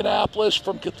Indianapolis,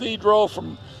 from Cathedral,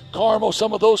 from Carmel,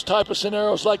 some of those type of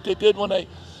scenarios like they did when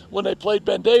they played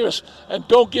Ben Davis. And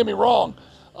don't get me wrong,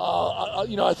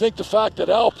 I think the fact that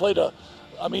Al played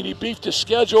he beefed his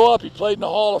schedule up. He played in the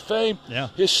Hall of Fame. Yeah.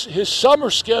 His summer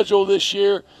schedule this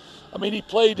year, he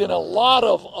played in a lot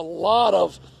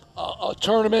of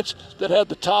tournaments that had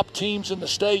the top teams in the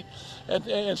state.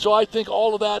 And so I think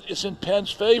all of that is in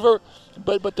Penn's favor,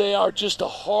 but they are just a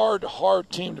hard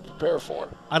team to prepare for.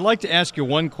 I'd like to ask you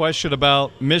one question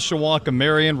about Mishawaka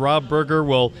Marion. Rob Berger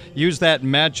will use that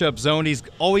matchup zone. He's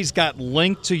always got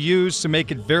length to use to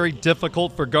make it very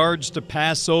difficult for guards to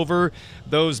pass over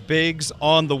those bigs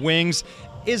on the wings.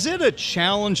 Is it a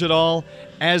challenge at all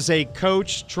as a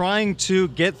coach trying to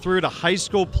get through to high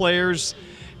school players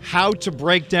how to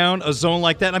break down a zone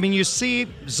like that? You see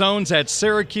zones at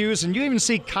Syracuse, and you even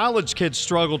see college kids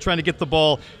struggle trying to get the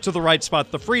ball to the right spot,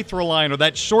 the free throw line or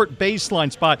that short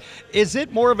baseline spot. Is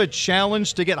it more of a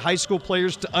challenge to get high school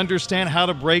players to understand how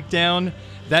to break down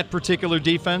that particular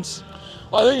defense?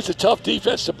 Well, I think it's a tough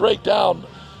defense to break down,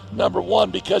 number one,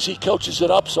 because he coaches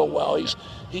it up so well. He's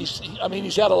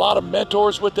had a lot of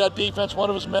mentors with that defense.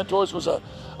 One of his mentors was a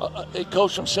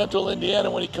coach from Central Indiana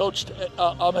when he coached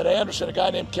at Anderson, a guy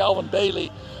named Calvin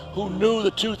Bailey, who knew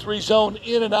the 2-3 zone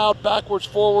in and out, backwards,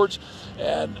 forwards,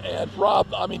 and Rob,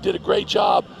 did a great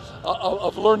job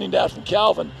of learning that from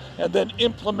Calvin and then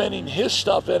implementing his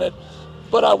stuff in it.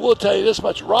 But I will tell you this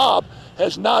much: Rob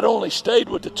has not only stayed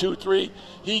with the 2-3,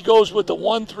 he goes with the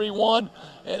 1-3-1,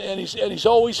 and he's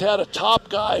always had a top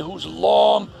guy who's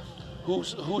long,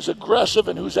 who's aggressive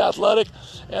and who's athletic,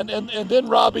 and then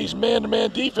Robbie's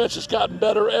man-to-man defense has gotten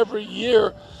better every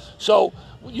year. So,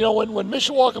 when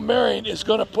Mishawaka Marion is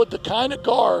going to put the kind of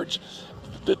guards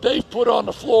that they've put on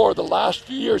the floor the last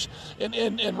few years,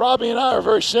 and Robbie and I are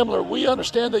very similar. We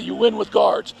understand that you win with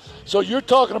guards. So you're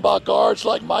talking about guards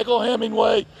like Michael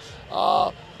Hemingway,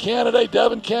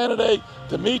 Devin Canaday,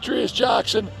 Demetrius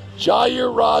Jackson,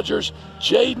 Jair Rogers,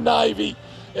 Jaden Ivey,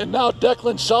 and now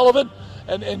Declan Sullivan.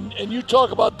 And you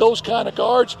talk about those kind of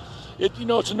guards,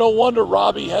 it's no wonder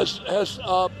Robbie has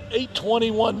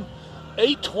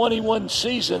 821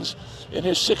 seasons in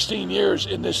his 16 years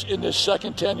in this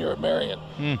second tenure at Marion.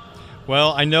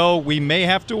 Well, I know we may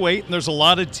have to wait, and there's a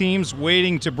lot of teams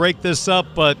waiting to break this up,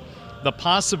 but the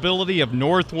possibility of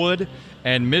Northwood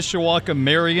and Mishawaka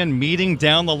Marion meeting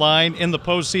down the line in the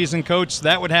postseason, Coach,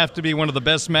 that would have to be one of the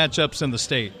best matchups in the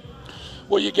state.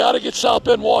 Well, you got to get South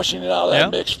Bend Washington out of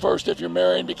that mix first if you're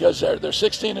Marion, because they're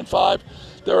 16-5.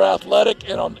 They're athletic,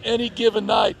 and on any given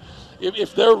night,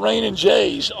 if they're raining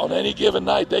Jays on any given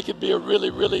night, they could be a really,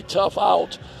 really tough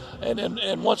out.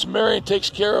 And once Marion takes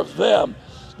care of them,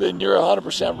 then you're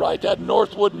 100% right. That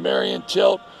Northwood Marion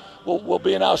tilt will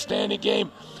be an outstanding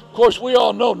game. Of course, we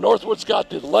all know Northwood's got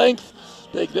the length.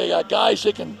 They got guys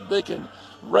that can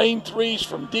rain threes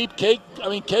from deep. Cade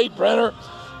Brenner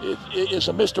is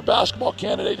a Mr. Basketball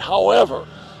candidate. However,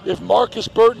 if Marcus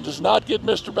Burton does not get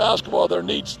Mr. Basketball, there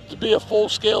needs to be a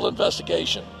full-scale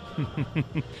investigation.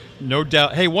 No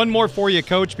doubt. Hey, one more for you,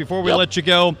 Coach, before we let you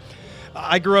go.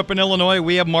 I grew up in Illinois.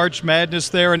 We have March Madness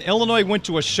there, and Illinois went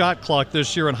to a shot clock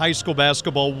this year in high school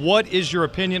basketball. What is your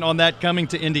opinion on that coming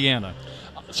to Indiana?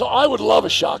 So I would love a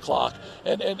shot clock.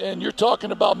 And you're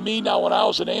talking about me now. When I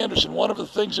was at Anderson, one of the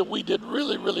things that we did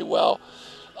really, really well,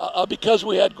 because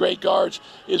we had great guards,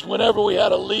 is whenever we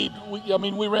had a lead,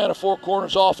 we ran a four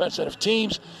corners offense. And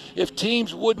if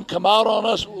teams wouldn't come out on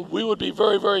us, we would be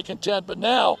very, very content. But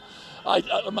now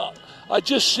I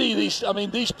just see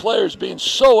these players being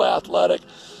so athletic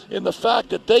in the fact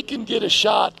that they can get a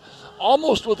shot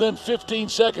almost within 15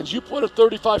 seconds. You put a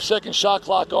 35-second shot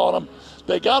clock on them,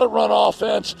 they got to run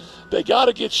offense, they got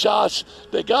to get shots,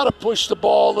 they got to push the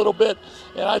ball a little bit,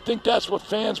 and I think that's what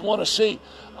fans want to see.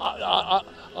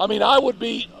 I would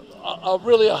be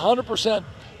really 100%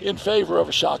 in favor of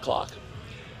a shot clock.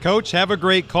 Coach, have a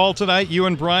great call tonight. You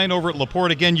and Brian over at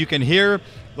LaPorte. Again, you can hear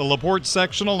the LaPorte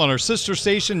Sectional on our sister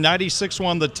station,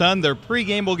 96.1 The Ton. Their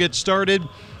pregame will get started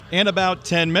in about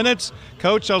 10 minutes.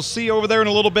 Coach, I'll see you over there in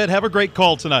a little bit. Have a great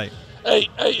call tonight. Hey,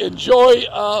 enjoy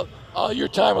your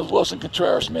time with Wilson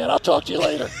Contreras, man. I'll talk to you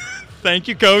later. Thank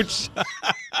you, Coach.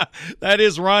 That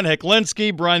is Ron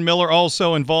Hecklinski. Brian Miller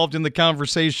also involved in the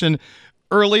conversation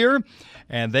earlier.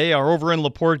 And they are over in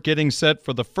LaPorte getting set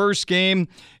for the first game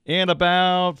in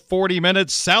about 40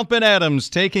 minutes. South Bend Adams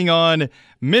taking on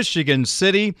Michigan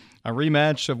City. A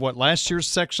rematch of last year's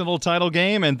sectional title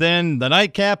game. And then the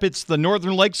nightcap, it's the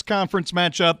Northern Lakes Conference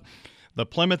matchup. The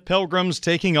Plymouth Pilgrims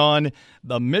taking on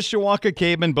the Mishawaka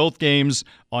Cavemen, both games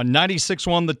on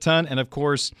 96.1 The Ton. And, of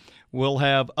course, we'll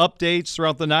have updates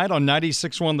throughout the night on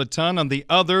 96.1 The Ton on the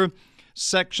other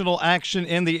sectional action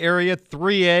in the area.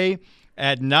 3A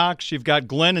at Knox, you've got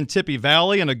Glenn and Tippy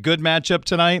Valley, and a good matchup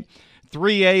tonight.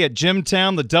 3A at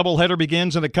Jimtown, the doubleheader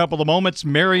begins in a couple of moments.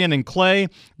 Marion and Clay,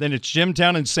 then it's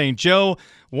Jimtown and St. Joe.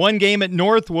 One game at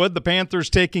Northwood, the Panthers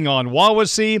taking on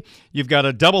Wawasee. You've got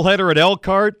a doubleheader at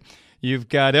Elkhart. You've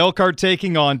got Elkhart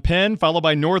taking on Penn, followed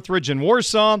by Northridge and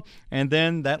Warsaw, and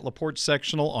then that LaPorte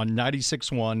sectional on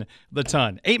 96.1 The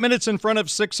Ton. 8 minutes in front of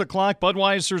 6 o'clock,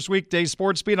 Budweiser's Weekday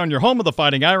Sportsbeat on your home of the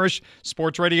Fighting Irish,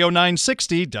 Sports Radio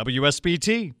 960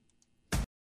 WSBT.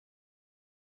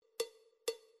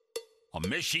 A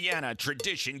Michiana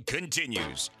tradition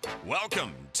continues.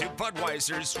 Welcome to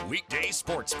Budweiser's Weekday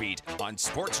Sportsbeat on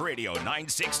Sports Radio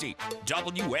 960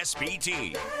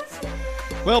 WSBT.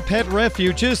 Well, Pet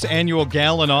Refuge's annual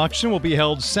gallon auction will be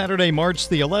held Saturday, March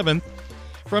the 11th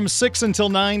from 6 until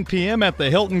 9 p.m. at the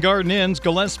Hilton Garden Inn's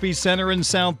Gillespie Center in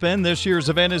South Bend. This year's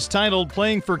event is titled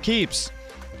Playing for Keeps.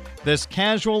 This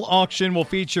casual auction will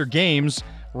feature games,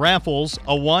 raffles,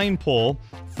 a wine pull,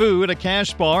 food, a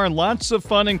cash bar, and lots of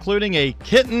fun, including a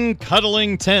kitten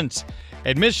cuddling tent.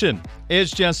 Admission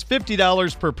is just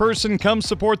 $50 per person. Come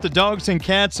support the dogs and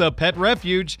cats of Pet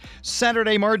Refuge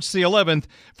Saturday, March the 11th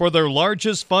for their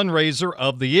largest fundraiser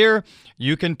of the year.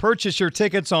 You can purchase your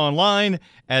tickets online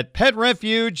at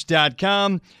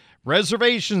petrefuge.com.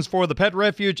 Reservations for the Pet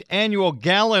Refuge annual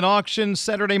gallon auction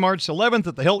Saturday, March 11th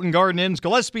at the Hilton Garden Inn's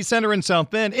Gillespie Center in South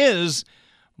Bend is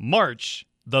March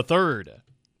the 3rd.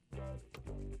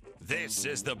 This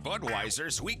is the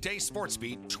Budweiser's Weekday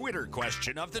Sportsbeat Twitter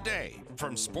question of the day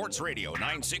from Sports Radio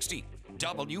 960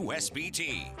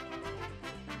 WSBT.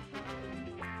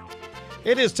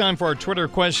 It is time for our Twitter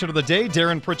question of the day.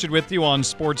 Darren Pritchett with you on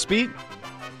Sportsbeat.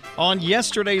 On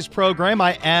yesterday's program,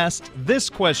 I asked this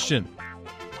question,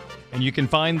 and you can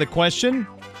find the question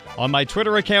on my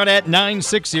Twitter account at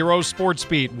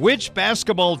 960Sportsbeat. Which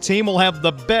basketball team will have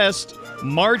the best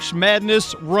March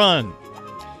Madness run?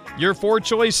 Your four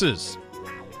choices: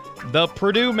 the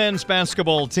Purdue men's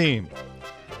basketball team,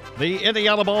 the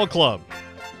Indiana Ball Club,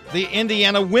 the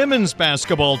Indiana women's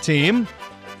basketball team,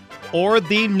 or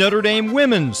the Notre Dame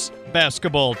women's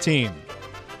basketball team.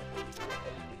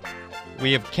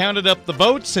 We have counted up the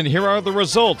votes, and here are the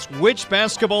results. Which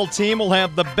basketball team will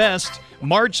have the best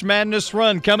March Madness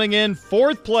run? Coming in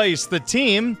fourth place, the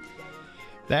team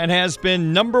that has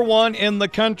been number one in the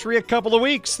country a couple of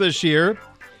weeks this year,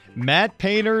 Matt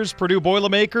Painter's Purdue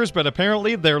Boilermakers, but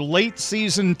apparently their late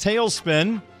season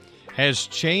tailspin has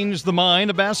changed the mind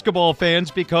of basketball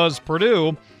fans because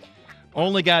Purdue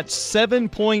only got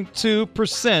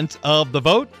 7.2% of the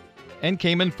vote and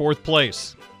came in fourth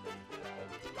place.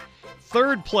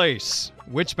 Third place,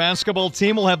 which basketball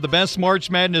team will have the best March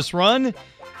Madness run?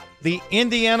 The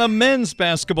Indiana men's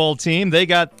basketball team. They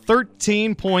got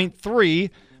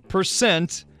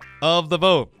 13.3% of the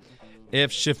vote.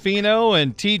 If Schifino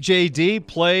and TJD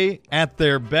play at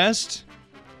their best,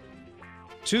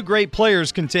 two great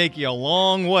players can take you a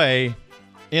long way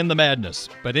in the madness.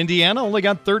 But Indiana only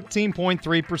got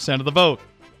 13.3% of the vote.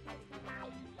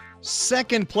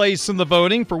 Second place in the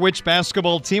voting for which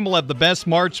basketball team will have the best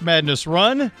March Madness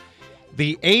run,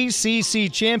 the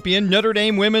ACC champion Notre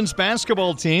Dame women's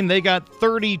basketball team. They got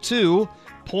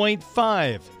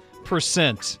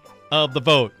 32.5% of the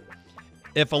vote.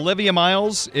 If Olivia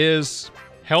Miles is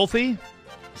healthy,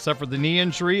 except for the knee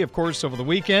injury, of course, over the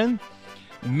weekend,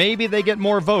 maybe they get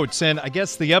more votes. And I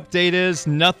guess the update is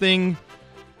nothing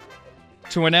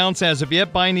to announce as of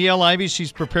yet by Niele Ivey.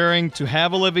 She's preparing to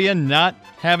have Olivia, not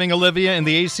having Olivia in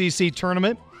the ACC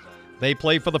tournament. They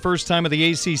play for the first time of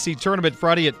the ACC tournament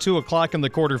Friday at 2 o'clock in the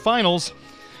quarterfinals.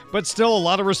 But still a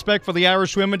lot of respect for the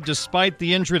Irish women. Despite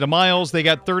the injury to Miles, they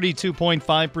got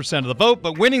 32.5% of the vote.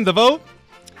 But winning the vote,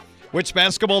 which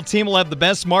basketball team will have the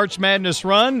best March Madness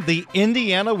run? The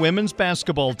Indiana women's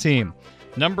basketball team.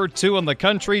 Number 2 in the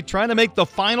country, trying to make the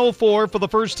Final Four for the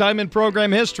first time in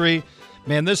program history.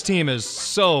 Man, this team is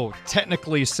so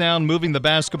technically sound, moving the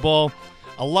basketball.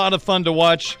 A lot of fun to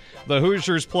watch the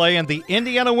Hoosiers play, and the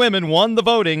Indiana women won the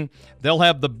voting. They'll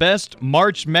have the best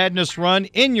March Madness run.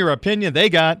 In your opinion, they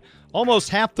got almost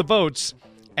half the votes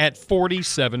at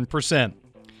 47%.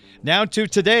 Now to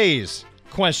today's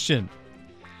question.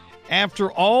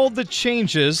 After all the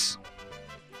changes,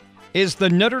 is the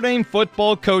Notre Dame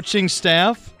football coaching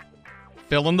staff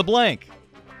fill in the blank?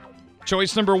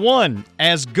 Choice number 1,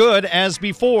 as good as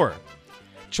before.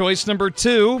 Choice number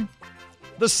 2,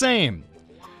 the same.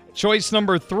 Choice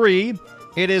number 3,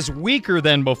 it is weaker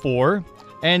than before.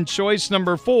 And choice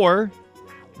number 4,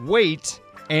 wait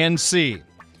and see.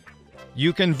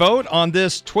 You can vote on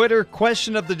this Twitter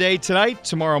question of the day tonight,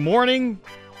 tomorrow morning,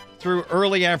 through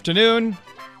early afternoon,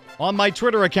 on my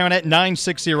Twitter account at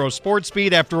 960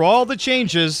 Sportsbeat. After all the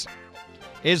changes,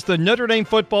 is the Notre Dame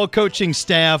football coaching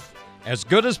staff as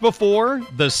good as before,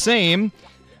 the same,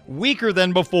 weaker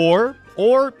than before,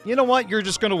 or, you know what, you're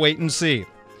just going to wait and see?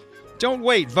 Don't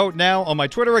wait. Vote now on my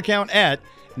Twitter account at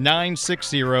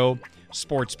 960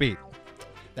 Sportsbeat.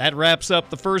 That wraps up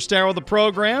the first hour of the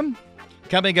program.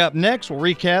 Coming up next, we'll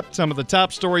recap some of the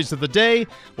top stories of the day.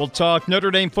 We'll talk Notre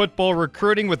Dame football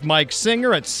recruiting with Mike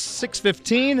Singer at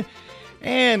 6:15,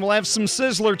 and we'll have some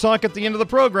Sizzler talk at the end of the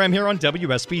program here on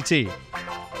WSBT.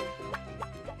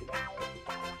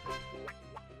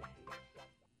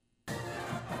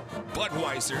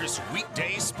 Budweiser's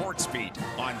Weekday Sports Beat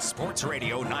on Sports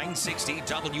Radio 960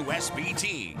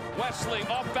 WSBT. Wesley,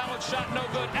 off-balance shot, no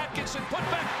good. Atkinson, put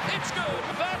back, it's good.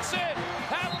 That's it.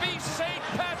 Happy St.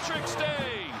 Patrick's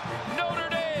Day. Notre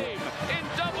Dame in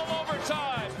double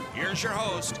overtime. Here's your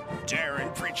host,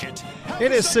 Darren Pritchett.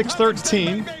 It is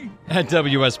 6:13 at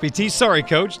WSBT. Sorry,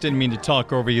 Coach, didn't mean to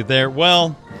talk over you there.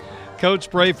 Well,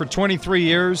 Coach Bray, for 23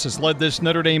 years, has led this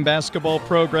Notre Dame basketball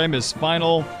program. His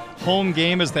final home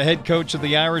game as the head coach of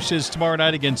the Irish is tomorrow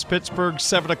night against Pittsburgh,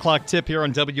 7 o'clock tip here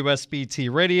on WSBT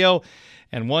Radio.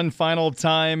 And one final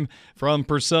time from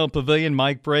Purcell Pavilion,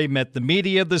 Mike Bray met the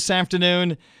media this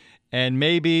afternoon, and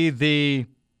maybe the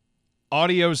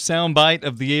audio soundbite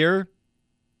of the year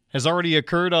has already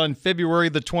occurred on February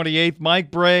the 28th.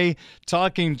 Mike Bray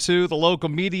talking to the local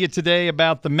media today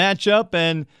about the matchup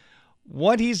and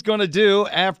what he's going to do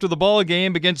after the ball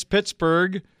game against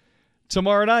Pittsburgh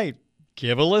tomorrow night.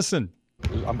 Give a listen.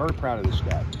 I'm very proud of this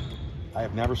guy. I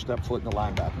have never stepped foot in the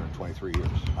linebacker in 23 years.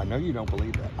 I know you don't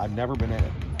believe that. I've never been in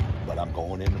it, but I'm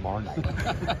going in tomorrow night.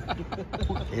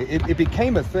 It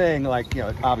became a thing, like, you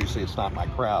know, obviously it's not my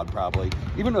crowd probably,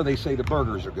 even though they say the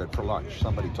burgers are good for lunch.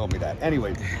 Somebody told me that.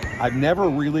 Anyway, I've never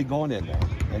really gone in there.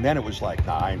 And then it was like,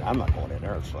 nah, I'm not going in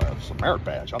there. It's a merit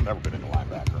badge. I've never been in the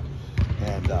linebacker.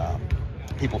 And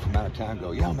people from out of town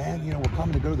go, yeah, man, you know, we're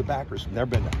coming to go to the backers. I've never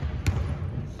been there.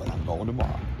 But I'm going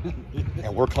tomorrow.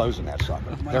 And we're closing that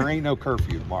sucker. There ain't no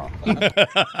curfew tomorrow.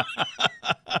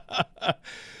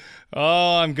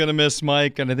 Oh, I'm going to miss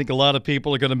Mike, and I think a lot of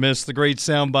people are going to miss the great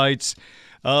sound bites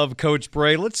of Coach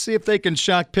Bray. Let's see if they can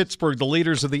shock Pittsburgh, the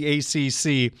leaders of the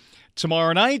ACC,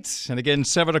 tomorrow night. And again,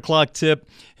 7 o'clock tip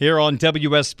here on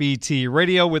WSBT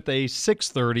Radio with a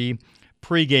 6:30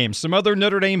 pregame. Some other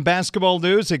Notre Dame basketball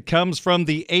news. It comes from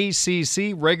the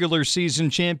ACC regular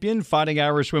season champion Fighting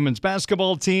Irish women's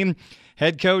basketball team.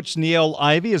 Head coach Niele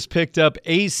Ivey has picked up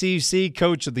ACC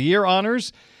Coach of the Year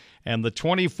honors. And the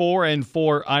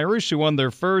 24-4 Irish, who won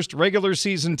their first regular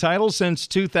season title since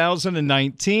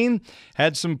 2019,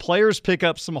 had some players pick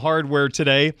up some hardware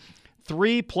today.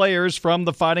 3 players from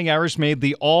the Fighting Irish made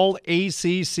the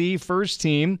All-ACC first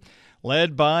team,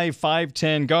 led by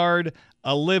 5'10 guard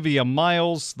Olivia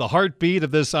Miles, the heartbeat of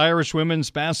this Irish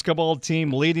women's basketball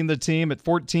team, leading the team at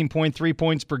 14.3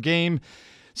 points per game.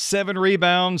 7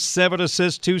 rebounds, 7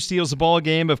 assists, 2 steals a ball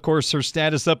game. Of course, her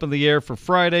status up in the air for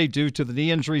Friday due to the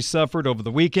knee injury suffered over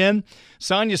the weekend.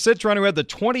 Sonia Citron, who had the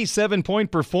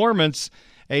 27-point performance,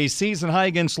 a season high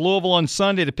against Louisville on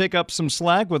Sunday to pick up some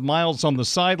slack with Miles on the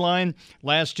sideline.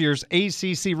 Last year's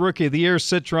ACC Rookie of the Year,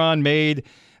 Citron made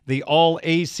the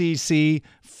All-ACC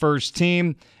first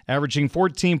team, averaging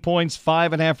 14 points,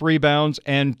 5.5 rebounds,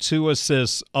 and 2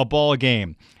 assists a ball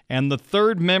game. And the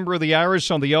third member of the Irish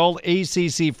on the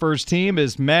All-ACC first team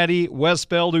is Maddie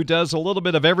Westfeld, who does a little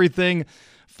bit of everything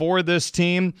for this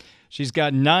team. She's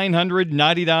got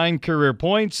 999 career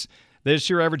points. This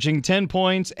year averaging 10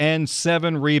 points and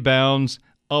 7 rebounds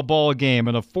a ball game.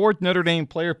 And a fourth Notre Dame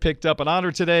player picked up an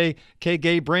honor today,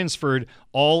 K.G. Bransford,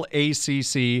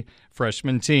 All-ACC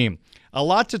freshman team. A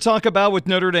lot to talk about with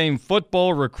Notre Dame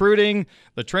football, recruiting,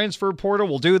 the transfer portal.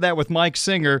 We'll do that with Mike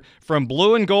Singer from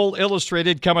Blue and Gold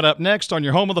Illustrated coming up next on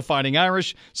your home of the Fighting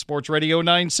Irish, Sports Radio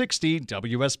 960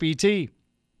 WSBT.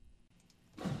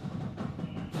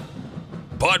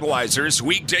 Budweiser's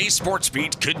weekday sports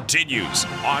beat continues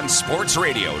on Sports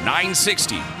Radio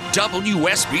 960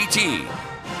 WSBT,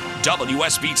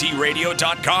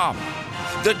 WSBTradio.com,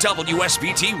 the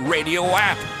WSBT radio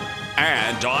app,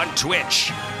 and on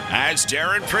Twitch. As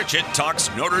Darren Pritchett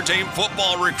talks Notre Dame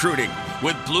football recruiting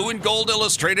with Blue and Gold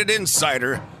Illustrated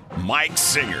insider Mike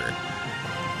Singer.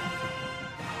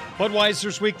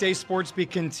 Budweiser's weekday sports beat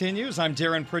continues. I'm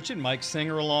Darren Pritchett, Mike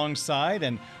Singer alongside,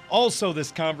 and also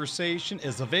this conversation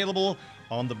is available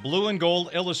on the Blue and Gold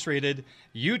Illustrated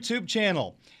YouTube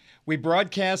channel. We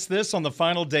broadcast this on the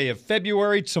final day of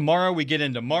February. Tomorrow we get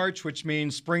into March, which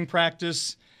means spring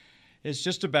practice is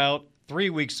just about 3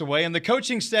 weeks away, and the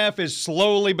coaching staff is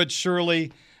slowly but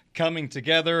surely coming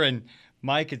together. And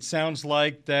Mike, it sounds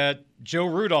like that Joe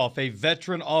Rudolph, a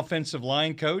veteran offensive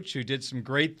line coach who did some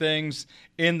great things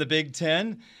in the Big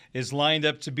Ten, is lined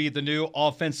up to be the new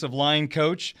offensive line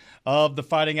coach of the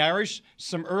Fighting Irish.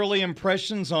 Some early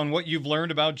impressions on what you've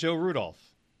learned about Joe Rudolph?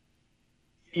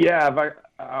 Yeah,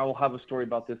 I'll have a story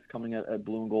about this coming at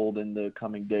Blue and Gold in the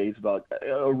coming days about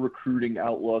a recruiting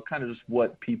outlook, kind of just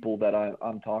what people that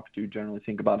I'm talking to generally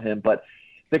think about him. But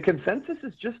the consensus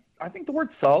is just, I think the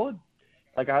word's solid.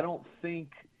 Like, I don't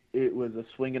think it was a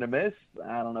swing and a miss.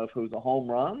 I don't know if it was a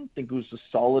home run. I think it was a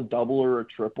solid double or a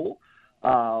triple.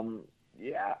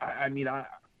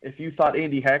 If you thought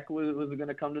Andy Heck was going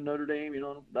to come to Notre Dame,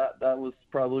 that was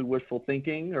probably wishful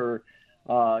thinking. Or,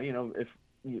 if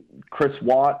Chris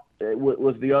Watt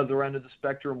was the other end of the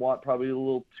spectrum, Watt probably a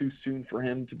little too soon for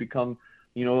him to become,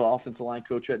 offensive line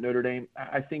coach at Notre Dame.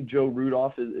 I think Joe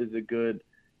Rudolph is a good,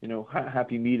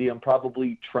 happy medium,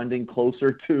 probably trending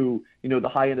closer to, the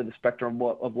high end of the spectrum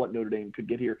of what Notre Dame could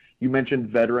get here. You mentioned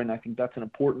veteran. I think that's an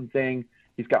important thing.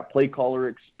 He's got play caller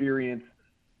experience.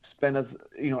 I'm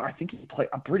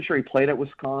pretty sure he played at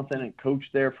Wisconsin and coached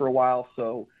there for a while.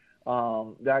 So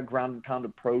that ground and pound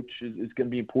approach is going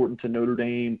to be important to Notre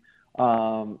Dame.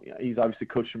 He's obviously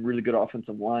coached some really good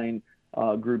offensive line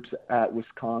groups at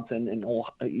Wisconsin, and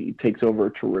he takes over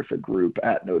a terrific group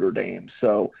at Notre Dame.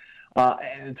 So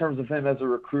and in terms of him as a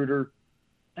recruiter,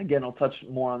 again, I'll touch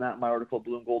more on that in my article at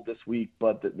Blue and Gold this week,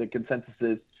 but the consensus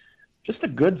is just a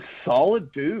good,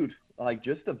 solid dude, like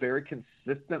just a very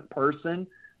consistent person,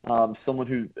 someone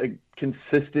who's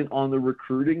consistent on the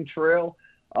recruiting trail,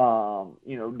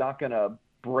 not going to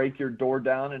break your door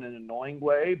down in an annoying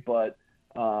way, but,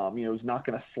 is not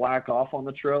going to slack off on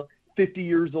the trail. 50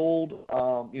 years old,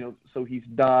 so he's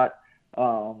not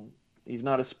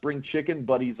a spring chicken,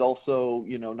 but he's also,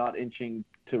 not inching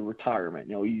to retirement.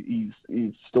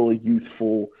 He's still a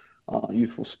youthful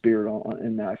spirit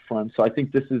in that front. So I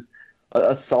think this is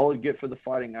a solid get for the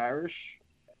Fighting Irish.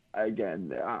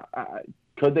 Again,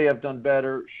 could they have done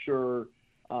better? Sure.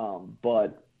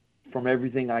 But from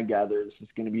everything I gather, this is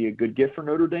going to be a good get for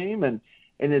Notre Dame. And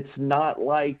it's not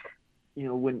like,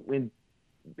 when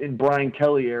in Brian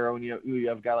Kelly era, when you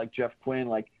have a guy like Jeff Quinn,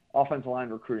 like offensive line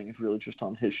recruiting is really just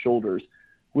on his shoulders.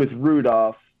 With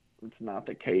Rudolph, it's not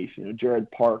the case. Jared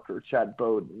Parker, Chad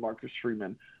Bowden, Marcus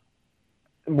Freeman,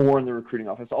 more in the recruiting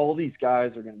office. All these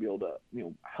guys are going to be able to,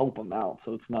 help him out.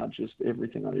 So it's not just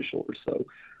everything on his shoulders. So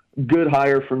good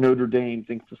hire for Notre Dame.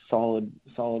 Think it's a solid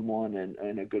one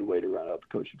and a good way to run up the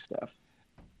coaching staff.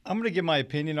 I'm going to give my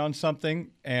opinion on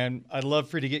something, and I'd love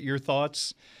for you to get your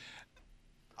thoughts.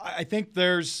 I think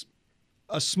there's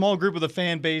a small group of the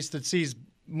fan base that sees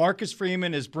Marcus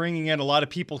Freeman is bringing in a lot of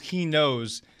people he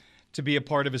knows to be a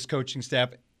part of his coaching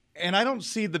staff. And I don't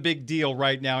see the big deal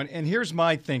right now. And here's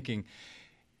my thinking.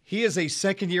 He is a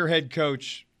second-year head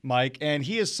coach, Mike, and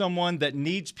he is someone that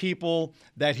needs people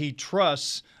that he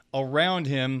trusts around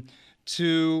him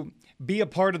to be a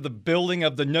part of the building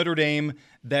of the Notre Dame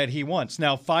that he wants.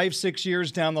 Now, 5-6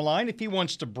 years down the line, if he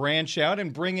wants to branch out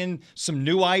and bring in some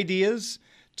new ideas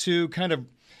to kind of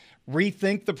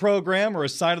rethink the program or a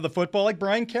side of the football like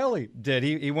Brian Kelly did.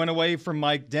 He went away from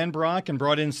Mike Denbrock and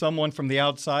brought in someone from the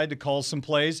outside to call some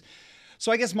plays.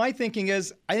 So I guess my thinking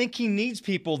is I think he needs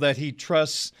people that he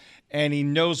trusts and he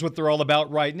knows what they're all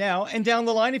about right now. And down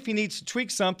the line, if he needs to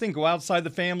tweak something, go outside the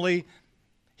family,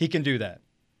 he can do that.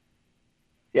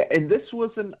 Yeah, and this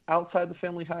was an outside the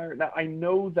family hire. Now, I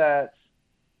know that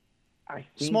I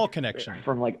think small connection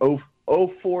from like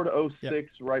 04 to 06, yep.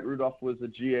 Right? Rudolph was a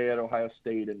GA at Ohio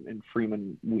State, and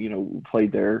Freeman,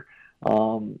 played there. I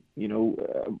want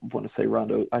to say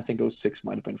around, I think 06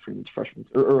 might have been Freeman's freshman,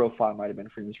 or 05 might have been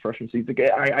Freeman's freshman season.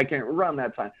 I can't around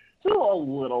that time. Still a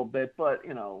little bit, but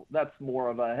that's more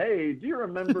of a, hey, do you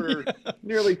remember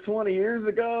nearly 20 years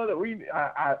ago that we?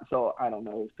 So I don't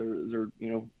know if they're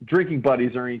drinking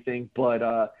buddies or anything,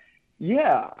 but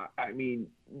yeah, I mean,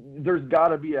 there's got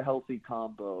to be a healthy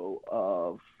combo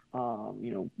of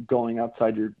going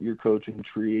outside your coaching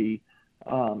tree.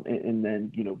 And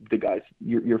then, the guys,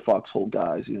 your foxhole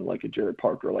guys, like a Jared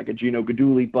Parker, like a Gino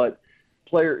Guidugli, but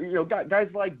guys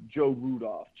like Joe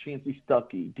Rudolph, Chancey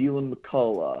Stuckey, Dylan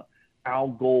McCullough, Al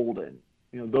Golden,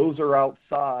 those are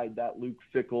outside that Luke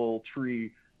Fickell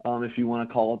tree, if you want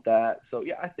to call it that. So,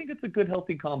 yeah, I think it's a good,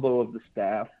 healthy combo of the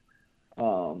staff,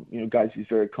 guys he's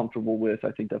very comfortable with.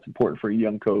 I think that's important for a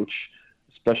young coach,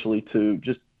 especially to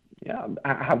just,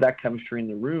 have that chemistry in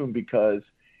the room because,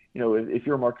 if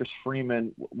you're Marcus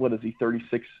Freeman, what is he,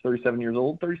 36, 37 years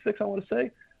old, 36, I want to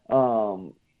say,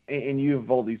 and you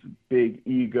have all these big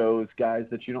egos, guys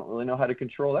that you don't really know how to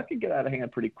control, that can get out of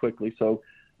hand pretty quickly. So,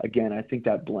 again, I think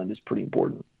that blend is pretty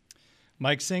important.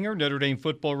 Mike Singer, Notre Dame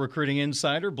football recruiting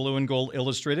insider, Blue and Gold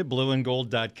Illustrated,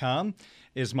 blueandgold.com,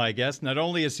 is my guest. Not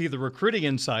only is he the recruiting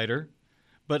insider,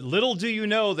 but little do you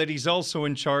know that he's also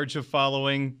in charge of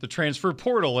following the transfer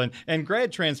portal and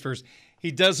grad transfers.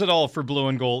 He does it all for Blue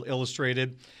and Gold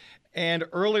Illustrated. And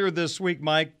earlier this week,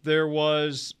 Mike, there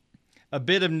was a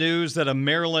bit of news that a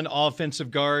Maryland offensive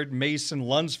guard, Mason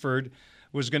Lunsford,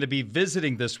 was going to be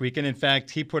visiting this week. And in fact,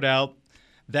 he put out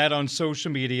that on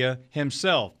social media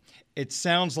himself. It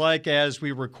sounds like as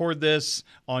we record this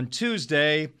on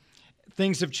Tuesday,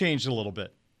 things have changed a little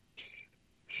bit.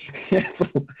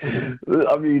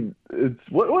 I mean, it's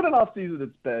what an offseason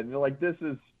it's been. This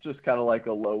is just kind of like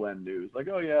a low-end news. Like,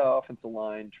 oh, yeah, offensive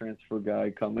line transfer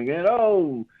guy coming in.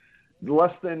 Oh,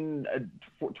 less than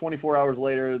 24 hours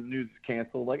later, the news is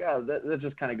canceled. Like, that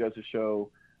just kind of goes to show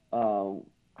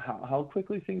how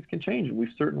quickly things can change. And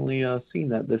we've certainly seen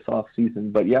that this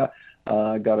offseason. But, yeah,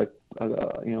 I got a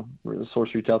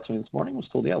source reached out to me this morning, was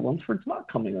told, yeah, Lunsford's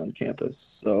not coming on campus.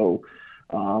 So,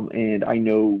 and I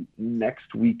know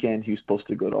next weekend he was supposed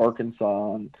to go to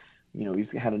Arkansas, and, he's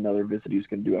had another visit he was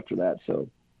going to do after that. So,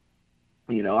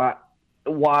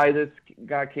 why this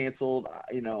got canceled,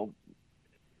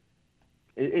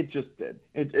 it just did.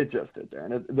 It just did there.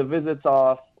 And the visit's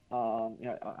off.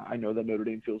 I know that Notre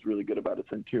Dame feels really good about its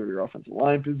interior offensive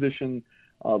line position.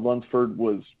 Lunsford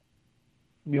was,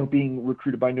 being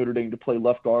recruited by Notre Dame to play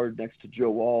left guard next to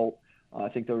Joe Alt. I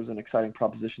think there was an exciting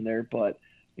proposition there, but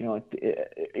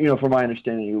from my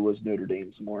understanding, it was Notre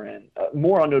Dame's more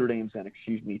on Notre Dame's end,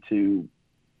 to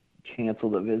cancel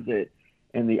the visit,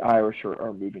 and the Irish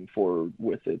are moving forward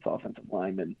with its offensive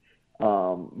linemen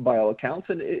by all accounts,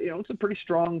 and it's a pretty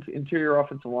strong interior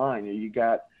offensive line. You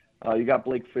got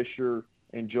Blake Fisher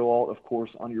and Joe Alt, of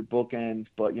course, on your bookends,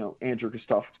 but Andrew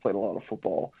Gustafson's played a lot of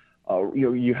football.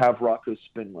 You have Rocco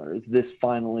Spindler. Is this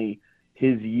finally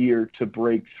his year to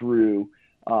break through?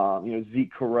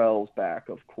 Zeke Correll's back,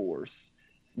 of course.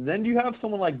 Then you have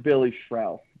someone like Billy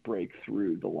Schrauth break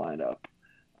through the lineup.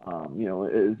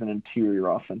 As an interior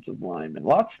offensive lineman.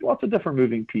 Lots of different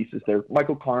moving pieces there.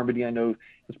 Michael Carmody, I know,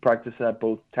 has practiced at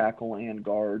both tackle and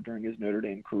guard during his Notre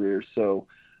Dame career. So,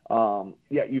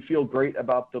 you feel great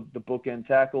about the bookend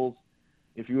tackles.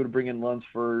 If you were to bring in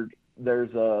Lunsford,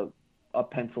 there's a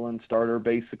pencil-in starter,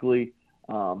 basically.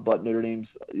 But Notre Dame's,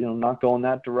 not going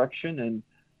that direction.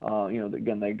 And,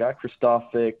 again, they got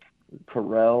Kristofic,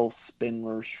 Correll,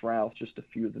 Spindler, Schrauth, just a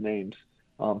few of the names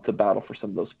to battle for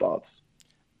some of those spots.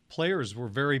 Players were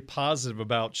very positive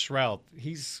about Schrauth.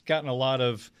 He's gotten a lot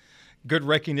of good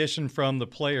recognition from the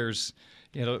players,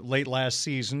 late last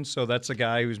season. So that's a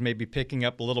guy who's maybe picking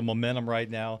up a little momentum right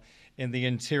now in the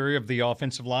interior of the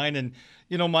offensive line. And,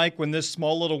 Mike, when this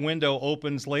small little window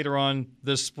opens later on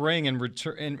this spring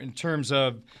in terms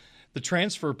of the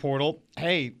transfer portal,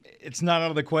 hey, it's not out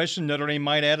of the question Notre Dame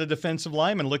might add a defensive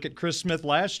lineman. Look at Chris Smith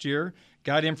last year,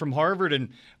 got him from Harvard. And,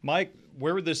 Mike,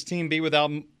 where would this team be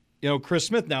without Chris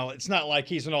Smith. Now, it's not like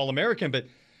he's an All-American, but,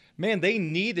 man, they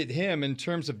needed him in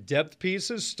terms of depth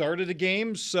pieces, started a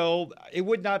game, so it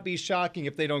would not be shocking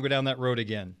if they don't go down that road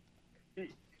again.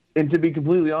 And to be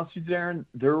completely honest with you, Darren,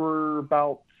 there were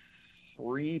about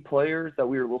 3 players that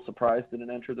we were a little surprised didn't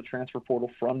enter the transfer portal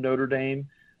from Notre Dame.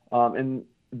 And,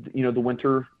 the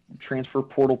winter transfer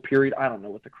portal period, I don't know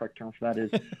what the correct term for that is.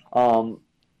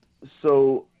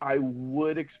 So I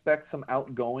would expect some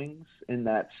outgoings in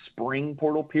that spring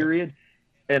portal period,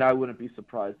 and I wouldn't be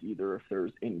surprised either if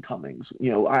there's incomings.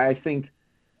 I think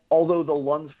although the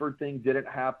Lunsford thing didn't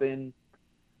happen,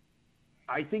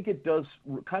 I think it does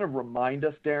kind of remind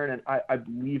us, Darren, and I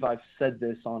believe I've said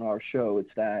this on our show,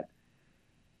 it's that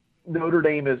Notre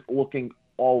Dame is looking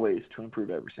always to improve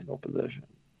every single position.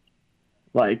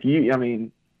 I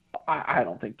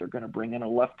don't think they're going to bring in a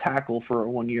left tackle for a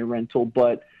 1-year rental,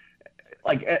 but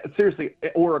seriously,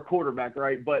 or a quarterback,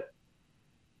 right? But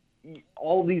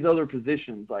all these other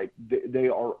positions, they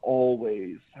are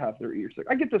always have their ears.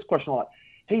 I get this question a lot.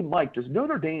 Hey, Mike, does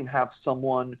Notre Dame have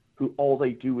someone who all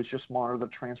they do is just monitor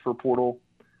the transfer portal?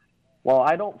 Well,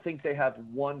 I don't think they have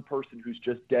one person who's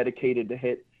just dedicated to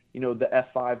hit, the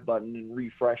F5 button and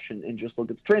refresh and just look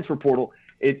at the transfer portal.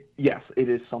 Yes, it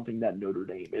is something that Notre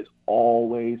Dame is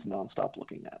always nonstop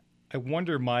looking at. I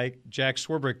wonder, Mike, Jack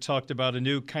Swarbrick talked about a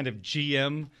new kind of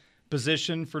GM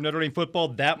position for Notre Dame football.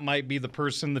 That might be the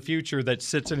person in the future that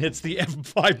sits and hits the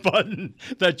F5 button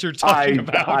that you're talking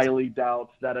about. I highly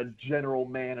doubt that a general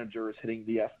manager is hitting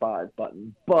the F5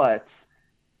 button. But,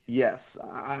 yes,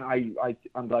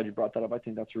 I'm glad you brought that up. I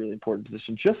think that's a really important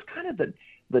position. Just kind of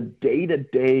the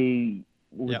day-to-day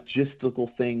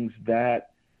logistical things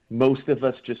that most of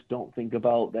us just don't think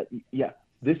about. That,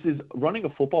 this is running a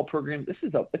football program.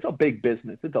 It's a big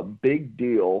business. It's a big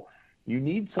deal. You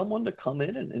need someone to come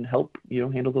in and help,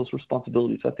 handle those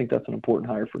responsibilities. I think that's an important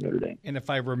hire for Notre Dame. And if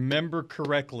I remember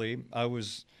correctly, I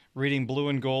was reading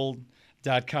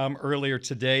blueandgold.com earlier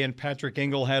today, and Patrick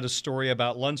Engel had a story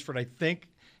about Lunsford. I think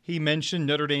he mentioned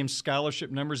Notre Dame's scholarship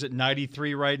numbers at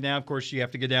 93 right now. Of course, you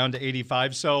have to get down to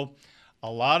 85. So a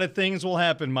lot of things will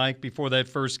happen, Mike, before that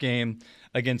first game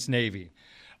against Navy.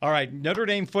 All right, Notre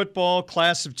Dame football,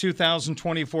 class of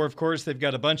 2024, of course. They've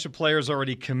got a bunch of players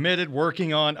already committed,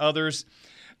 working on others.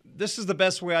 This is the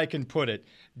best way I can put it.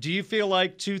 Do you feel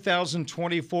like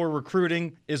 2024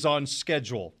 recruiting is on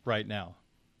schedule right now?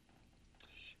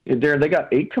 Yeah, Darren, they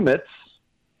got 8 commits,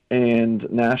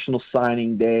 and National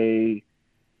Signing Day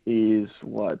is,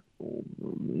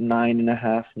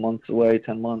 9.5 months away,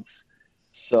 10 months.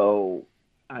 So,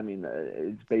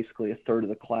 it's basically a third of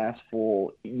the class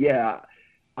full. Yeah,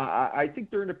 I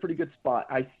think they're in a pretty good spot.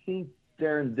 I think,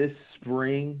 Darren, this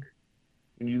spring,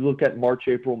 when you look at March,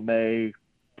 April, May,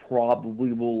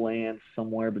 probably will land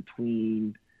somewhere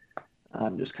between,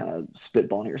 I'm just kind of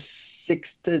spitballing here, 6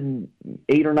 to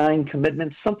 8 or 9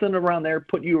 commitments, something around there,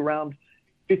 put you around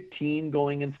 15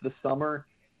 going into the summer.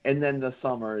 And then the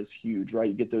summer is huge, right?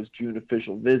 You get those June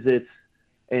official visits,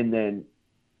 and then,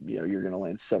 you're going to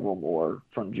land several more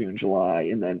from June, July.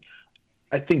 And then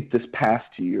I think this past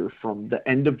year, from the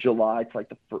end of July to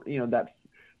that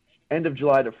end of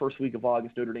July to first week of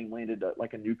August, Notre Dame landed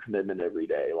a new commitment every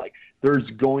day. There's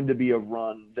going to be a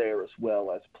run there as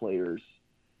well as players,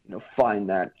 find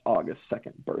that August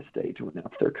 2nd birthday to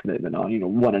announce their commitment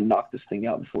on, want to knock this thing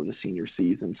out before the senior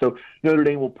season. So Notre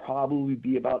Dame will probably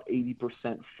be about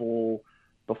 80% full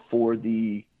before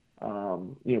the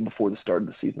start of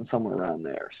the season, somewhere around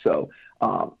there. So,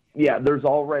 there's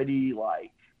already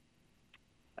like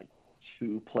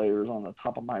 2 players on the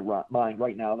top of my mind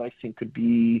right now that I think could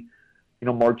be,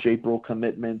 March, April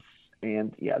commitments.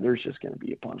 And there's just going to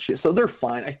be a bunch here. So they're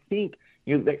fine. I think,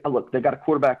 they got a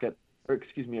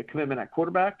commitment at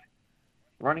quarterback,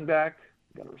 running back,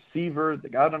 they got a receiver, they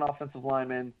got an offensive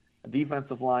lineman, a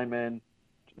defensive lineman.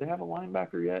 Do they have a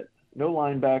linebacker yet? No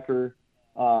linebacker,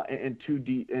 and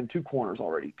 2 corners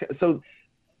already. So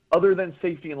other than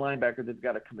safety and linebacker, they've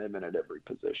got a commitment at every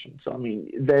position. So,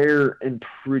 they're in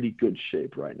pretty good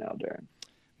shape right now, Darren.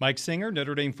 Mike Singer,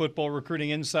 Notre Dame football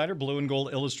recruiting insider, Blue and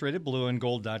Gold Illustrated,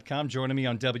 blueandgold.com, joining me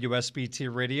on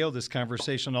WSBT Radio. This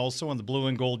conversation also on the Blue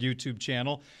and Gold YouTube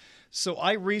channel. So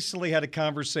I recently had a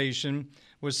conversation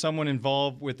with someone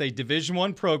involved with a Division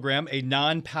I program, a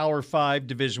non-Power 5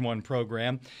 Division I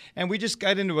program, and we just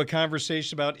got into a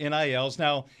conversation about NILs.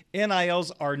 Now,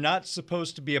 NILs are not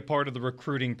supposed to be a part of the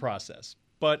recruiting process,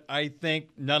 but I think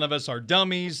none of us are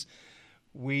dummies.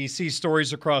 We see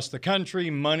stories across the country,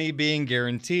 money being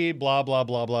guaranteed, blah, blah,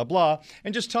 blah, blah, blah.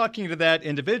 And just talking to that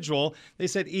individual, they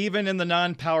said even in the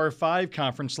non-Power 5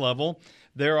 conference level,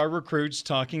 there are recruits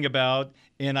talking about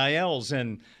NILs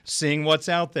and seeing what's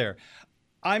out there.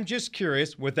 I'm just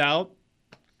curious, without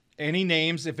any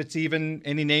names, if it's even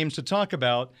any names to talk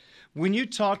about, when you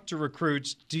talk to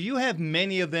recruits, do you have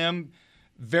many of them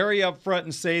very upfront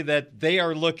and say that they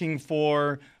are looking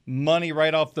for money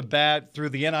right off the bat through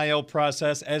the NIL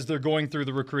process as they're going through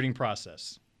the recruiting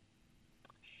process?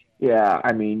 Yeah,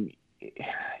 I mean,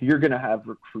 you're going to have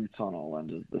recruits on all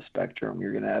ends of the spectrum.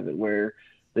 You're going to have it where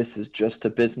this is just a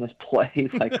business play,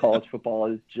 like college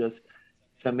football is just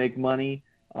to make money.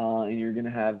 And you're going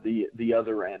to have the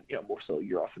other end, more so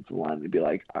your offensive line to be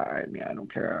like, I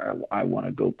don't care. I want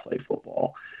to go play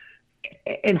football.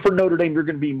 And for Notre Dame, you're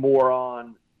going to be more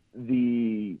on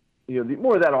the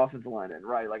more of that offensive line end,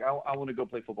 right? Like, I want to go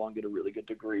play football and get a really good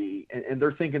degree. And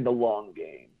they're thinking the long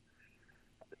game.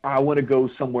 I want to go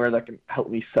somewhere that can help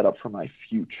me set up for my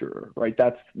future, right?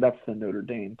 That's the Notre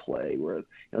Dame play where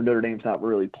Notre Dame's not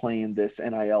really playing this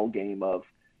NIL game of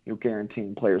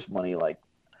guaranteeing players money. Like,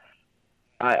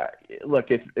 look,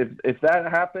 if that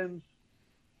happens,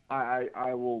 I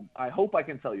hope I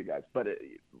can tell you guys, but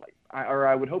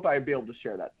I would hope I'd be able to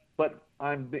share that. But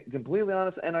I'm completely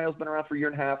honest, NIL's been around for a year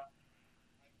and a half.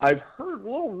 I've heard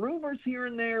little rumors here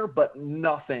and there, but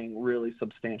nothing really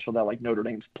substantial that like Notre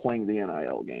Dame's playing the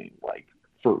NIL game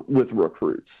with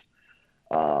recruits.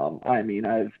 I mean,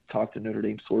 I've talked to Notre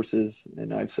Dame sources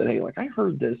and I've said, hey, like, I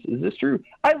heard this. Is this true?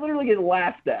 I literally get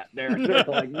laughed at there. They're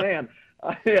like, man,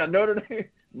 yeah, Notre Dame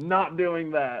not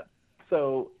doing that.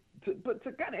 So, but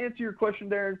to kind of answer your question,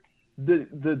 Darren,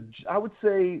 I would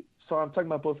say, so I'm talking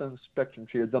about both ends of the spectrum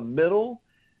here. The middle,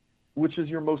 which is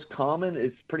your most common,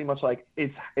 is pretty much like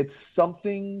it's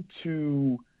something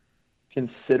to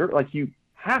consider. Like, you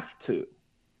have to.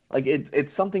 Like,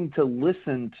 it's something to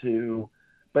listen to,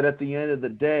 but at the end of the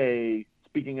day,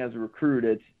 speaking as a recruit,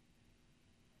 it's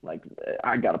like,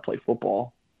 I got to play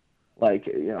football. Like,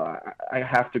 I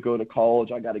have to go to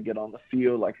college. I got to get on the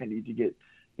field. Like, I need to get,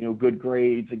 good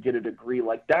grades and get a degree.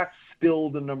 Like, that's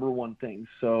still the number one thing.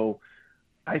 So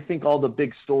I think all the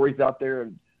big stories out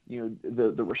there, the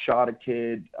Rashada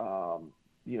kid,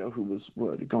 who was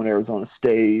going to Arizona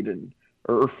State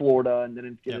or Florida and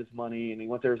didn't get his money and he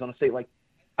went to Arizona State. Like,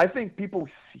 I think people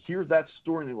hear that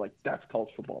story and they're like, that's college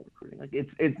football recruiting. Like,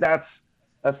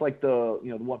 that's like the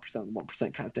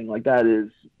 1% kind of thing. Like, that is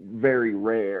very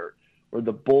rare. Or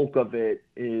the bulk of it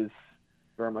is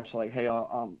very much like, hey,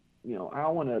 I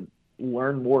want to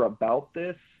learn more about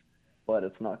this, but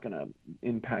it's not going to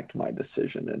impact my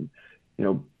decision.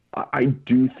 And, I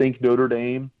do think Notre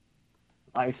Dame,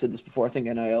 I said this before, I think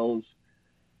NIL has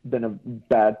been a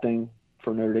bad thing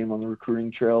for Notre Dame on the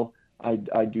recruiting trail.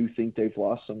 I do think they've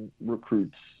lost some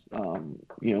recruits,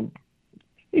 maybe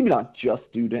not just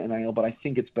due to NIL, but I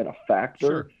think it's been a factor.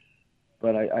 Sure.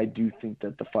 But I do think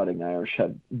that the Fighting Irish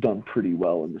have done pretty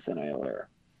well in this NIL era.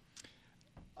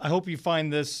 I hope you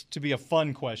find this to be a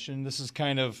fun question. This is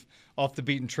kind of off the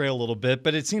beaten trail a little bit,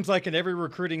 but it seems like in every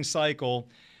recruiting cycle,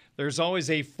 there's always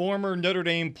a former Notre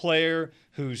Dame player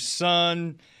whose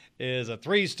son is a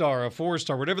 3-star, a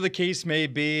 4-star, whatever the case may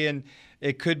be, and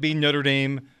it could be Notre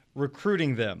Dame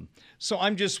recruiting them. So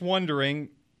I'm just wondering,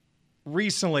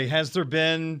 recently, has there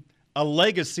been a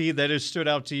legacy that has stood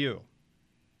out to you?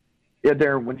 Yeah,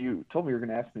 Darren, when you told me you were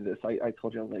going to ask me this, I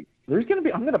told you, I was like,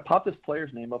 I'm going to pop this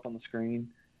player's name up on the screen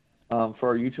for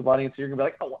our YouTube audience. You're going to be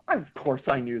like, oh, of course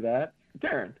I knew that.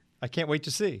 Darren. I can't wait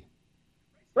to see.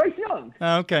 Bryce Young.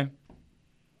 Oh, okay.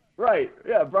 Right.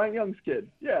 Yeah, Bryant Young's kid.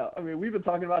 Yeah, I mean, we've been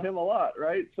talking about him a lot,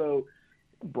 right? So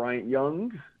Bryant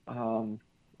Young,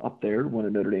 up there, one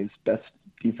of Notre Dame's best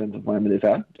defensive linemen they've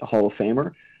had, a Hall of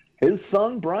Famer. His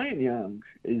son, Bryant Young,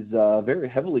 is very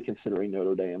heavily considering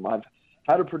Notre Dame. I've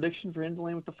had a prediction for him to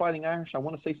land with the Fighting Irish. I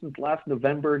want to say since last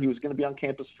November he was going to be on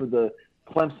campus for the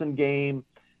Clemson game.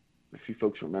 If you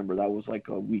folks remember, that was like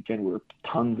a weekend where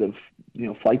tons of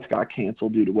flights got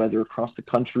canceled due to weather across the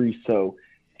country. So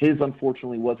his,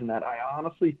 unfortunately, wasn't that. I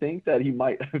honestly think that he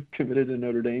might have committed to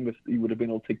Notre Dame if he would have been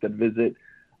able to take that visit.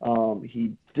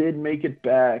 He did make it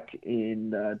back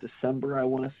in December, I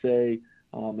want to say,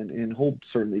 and he'll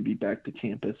certainly be back to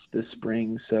campus this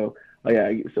spring. So,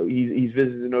 so he's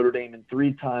visited Notre Dame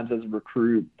 3 times as a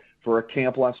recruit for a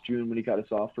camp last June when he got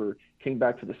his offer, came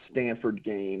back to the Stanford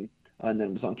game, and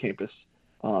then was on campus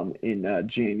in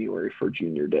January for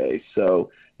Junior Day.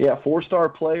 So, 4-star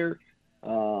player.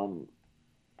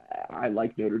 I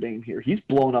like Notre Dame here. He's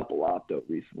blown up a lot, though,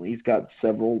 recently. He's got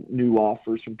several new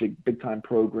offers from big-time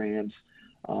programs,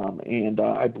 and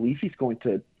I believe he's going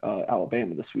to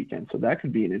Alabama this weekend, so that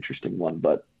could be an interesting one.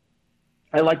 But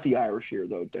I like the Irish here,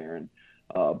 though, Darren.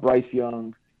 Bryce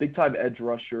Young, big-time edge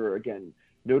rusher. Again,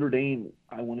 Notre Dame,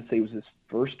 I want to say, was his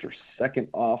first or second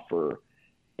offer,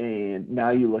 And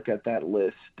now you look at that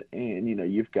list, and,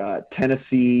 you've got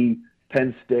Tennessee,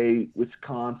 Penn State,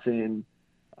 Wisconsin,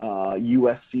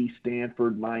 USC,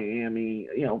 Stanford, Miami,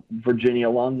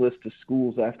 Virginia, long list of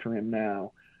schools after him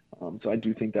now. So I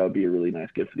do think that would be a really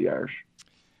nice gift for the Irish.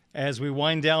 As we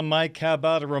wind down, Mike, how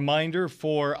about a reminder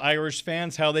for Irish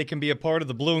fans how they can be a part of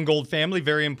the Blue and Gold family?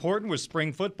 Very important with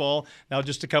spring football now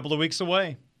just a couple of weeks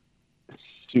away.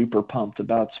 Super pumped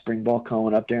about spring ball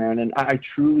coming up, Darren, and I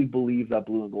truly believe that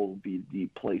Blue and Gold will be the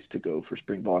place to go for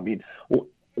spring ball. I mean, we'll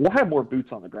have more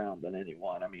boots on the ground than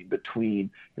anyone. I mean, between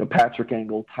Patrick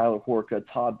Engel, Tyler Horka,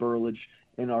 Todd Burlage,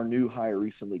 and our new hire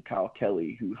recently, Kyle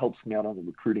Kelly, who helps me out on the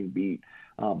recruiting beat,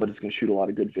 but is going to shoot a lot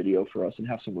of good video for us and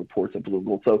have some reports at Blue and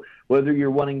Gold. So whether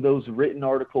you're wanting those written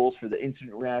articles for the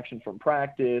instant reaction from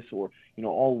practice, or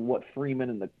all what Freeman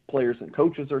and the players and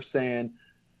coaches are saying,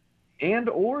 and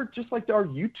or just like our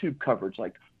YouTube coverage,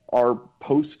 like our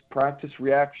post-practice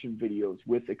reaction videos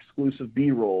with exclusive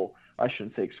B-roll. I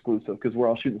shouldn't say exclusive because we're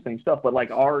all shooting the same stuff, but like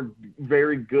our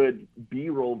very good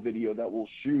B-roll video that we'll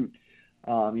shoot.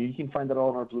 You can find that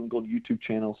all on our Blue and Gold YouTube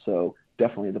channel, so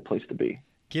definitely the place to be.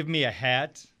 Give me a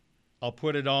hat. I'll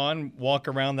put it on, walk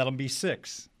around. That'll be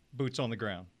 6 boots on the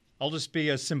ground. I'll just be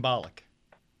a symbolic.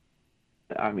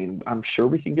 I mean, I'm sure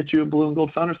we can get you a Blue and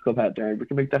Gold Founders Club hat, Darren. We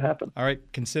can make that happen. All right,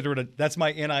 consider it. That's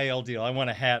my NIL deal. I want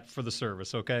a hat for the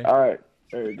service, okay? All right,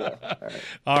 there you go. All right.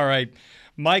 All right.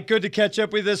 Mike, good to catch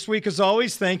up with you this week as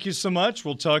always. Thank you so much.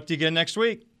 We'll talk to you again next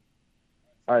week.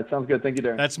 All right, sounds good. Thank you,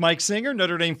 Darren. That's Mike Singer,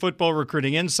 Notre Dame football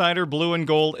recruiting insider, Blue and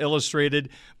Gold Illustrated,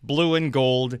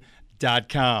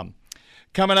 blueandgold.com.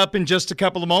 Coming up in just a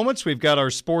couple of moments, we've got our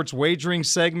sports wagering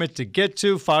segment to get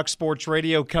to. Fox Sports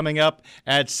Radio coming up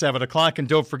at 7 o'clock. And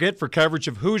don't forget, for coverage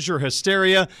of Hoosier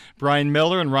hysteria, Brian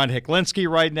Miller and Ron Hecklinski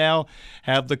right now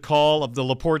have the call of the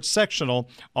LaPorte Sectional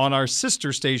on our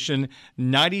sister station,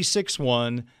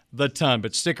 96.1 The Ton.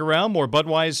 But stick around. More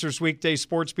Budweiser's Weekday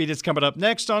Sports Beat is coming up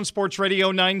next on Sports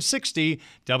Radio 960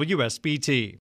 WSBT.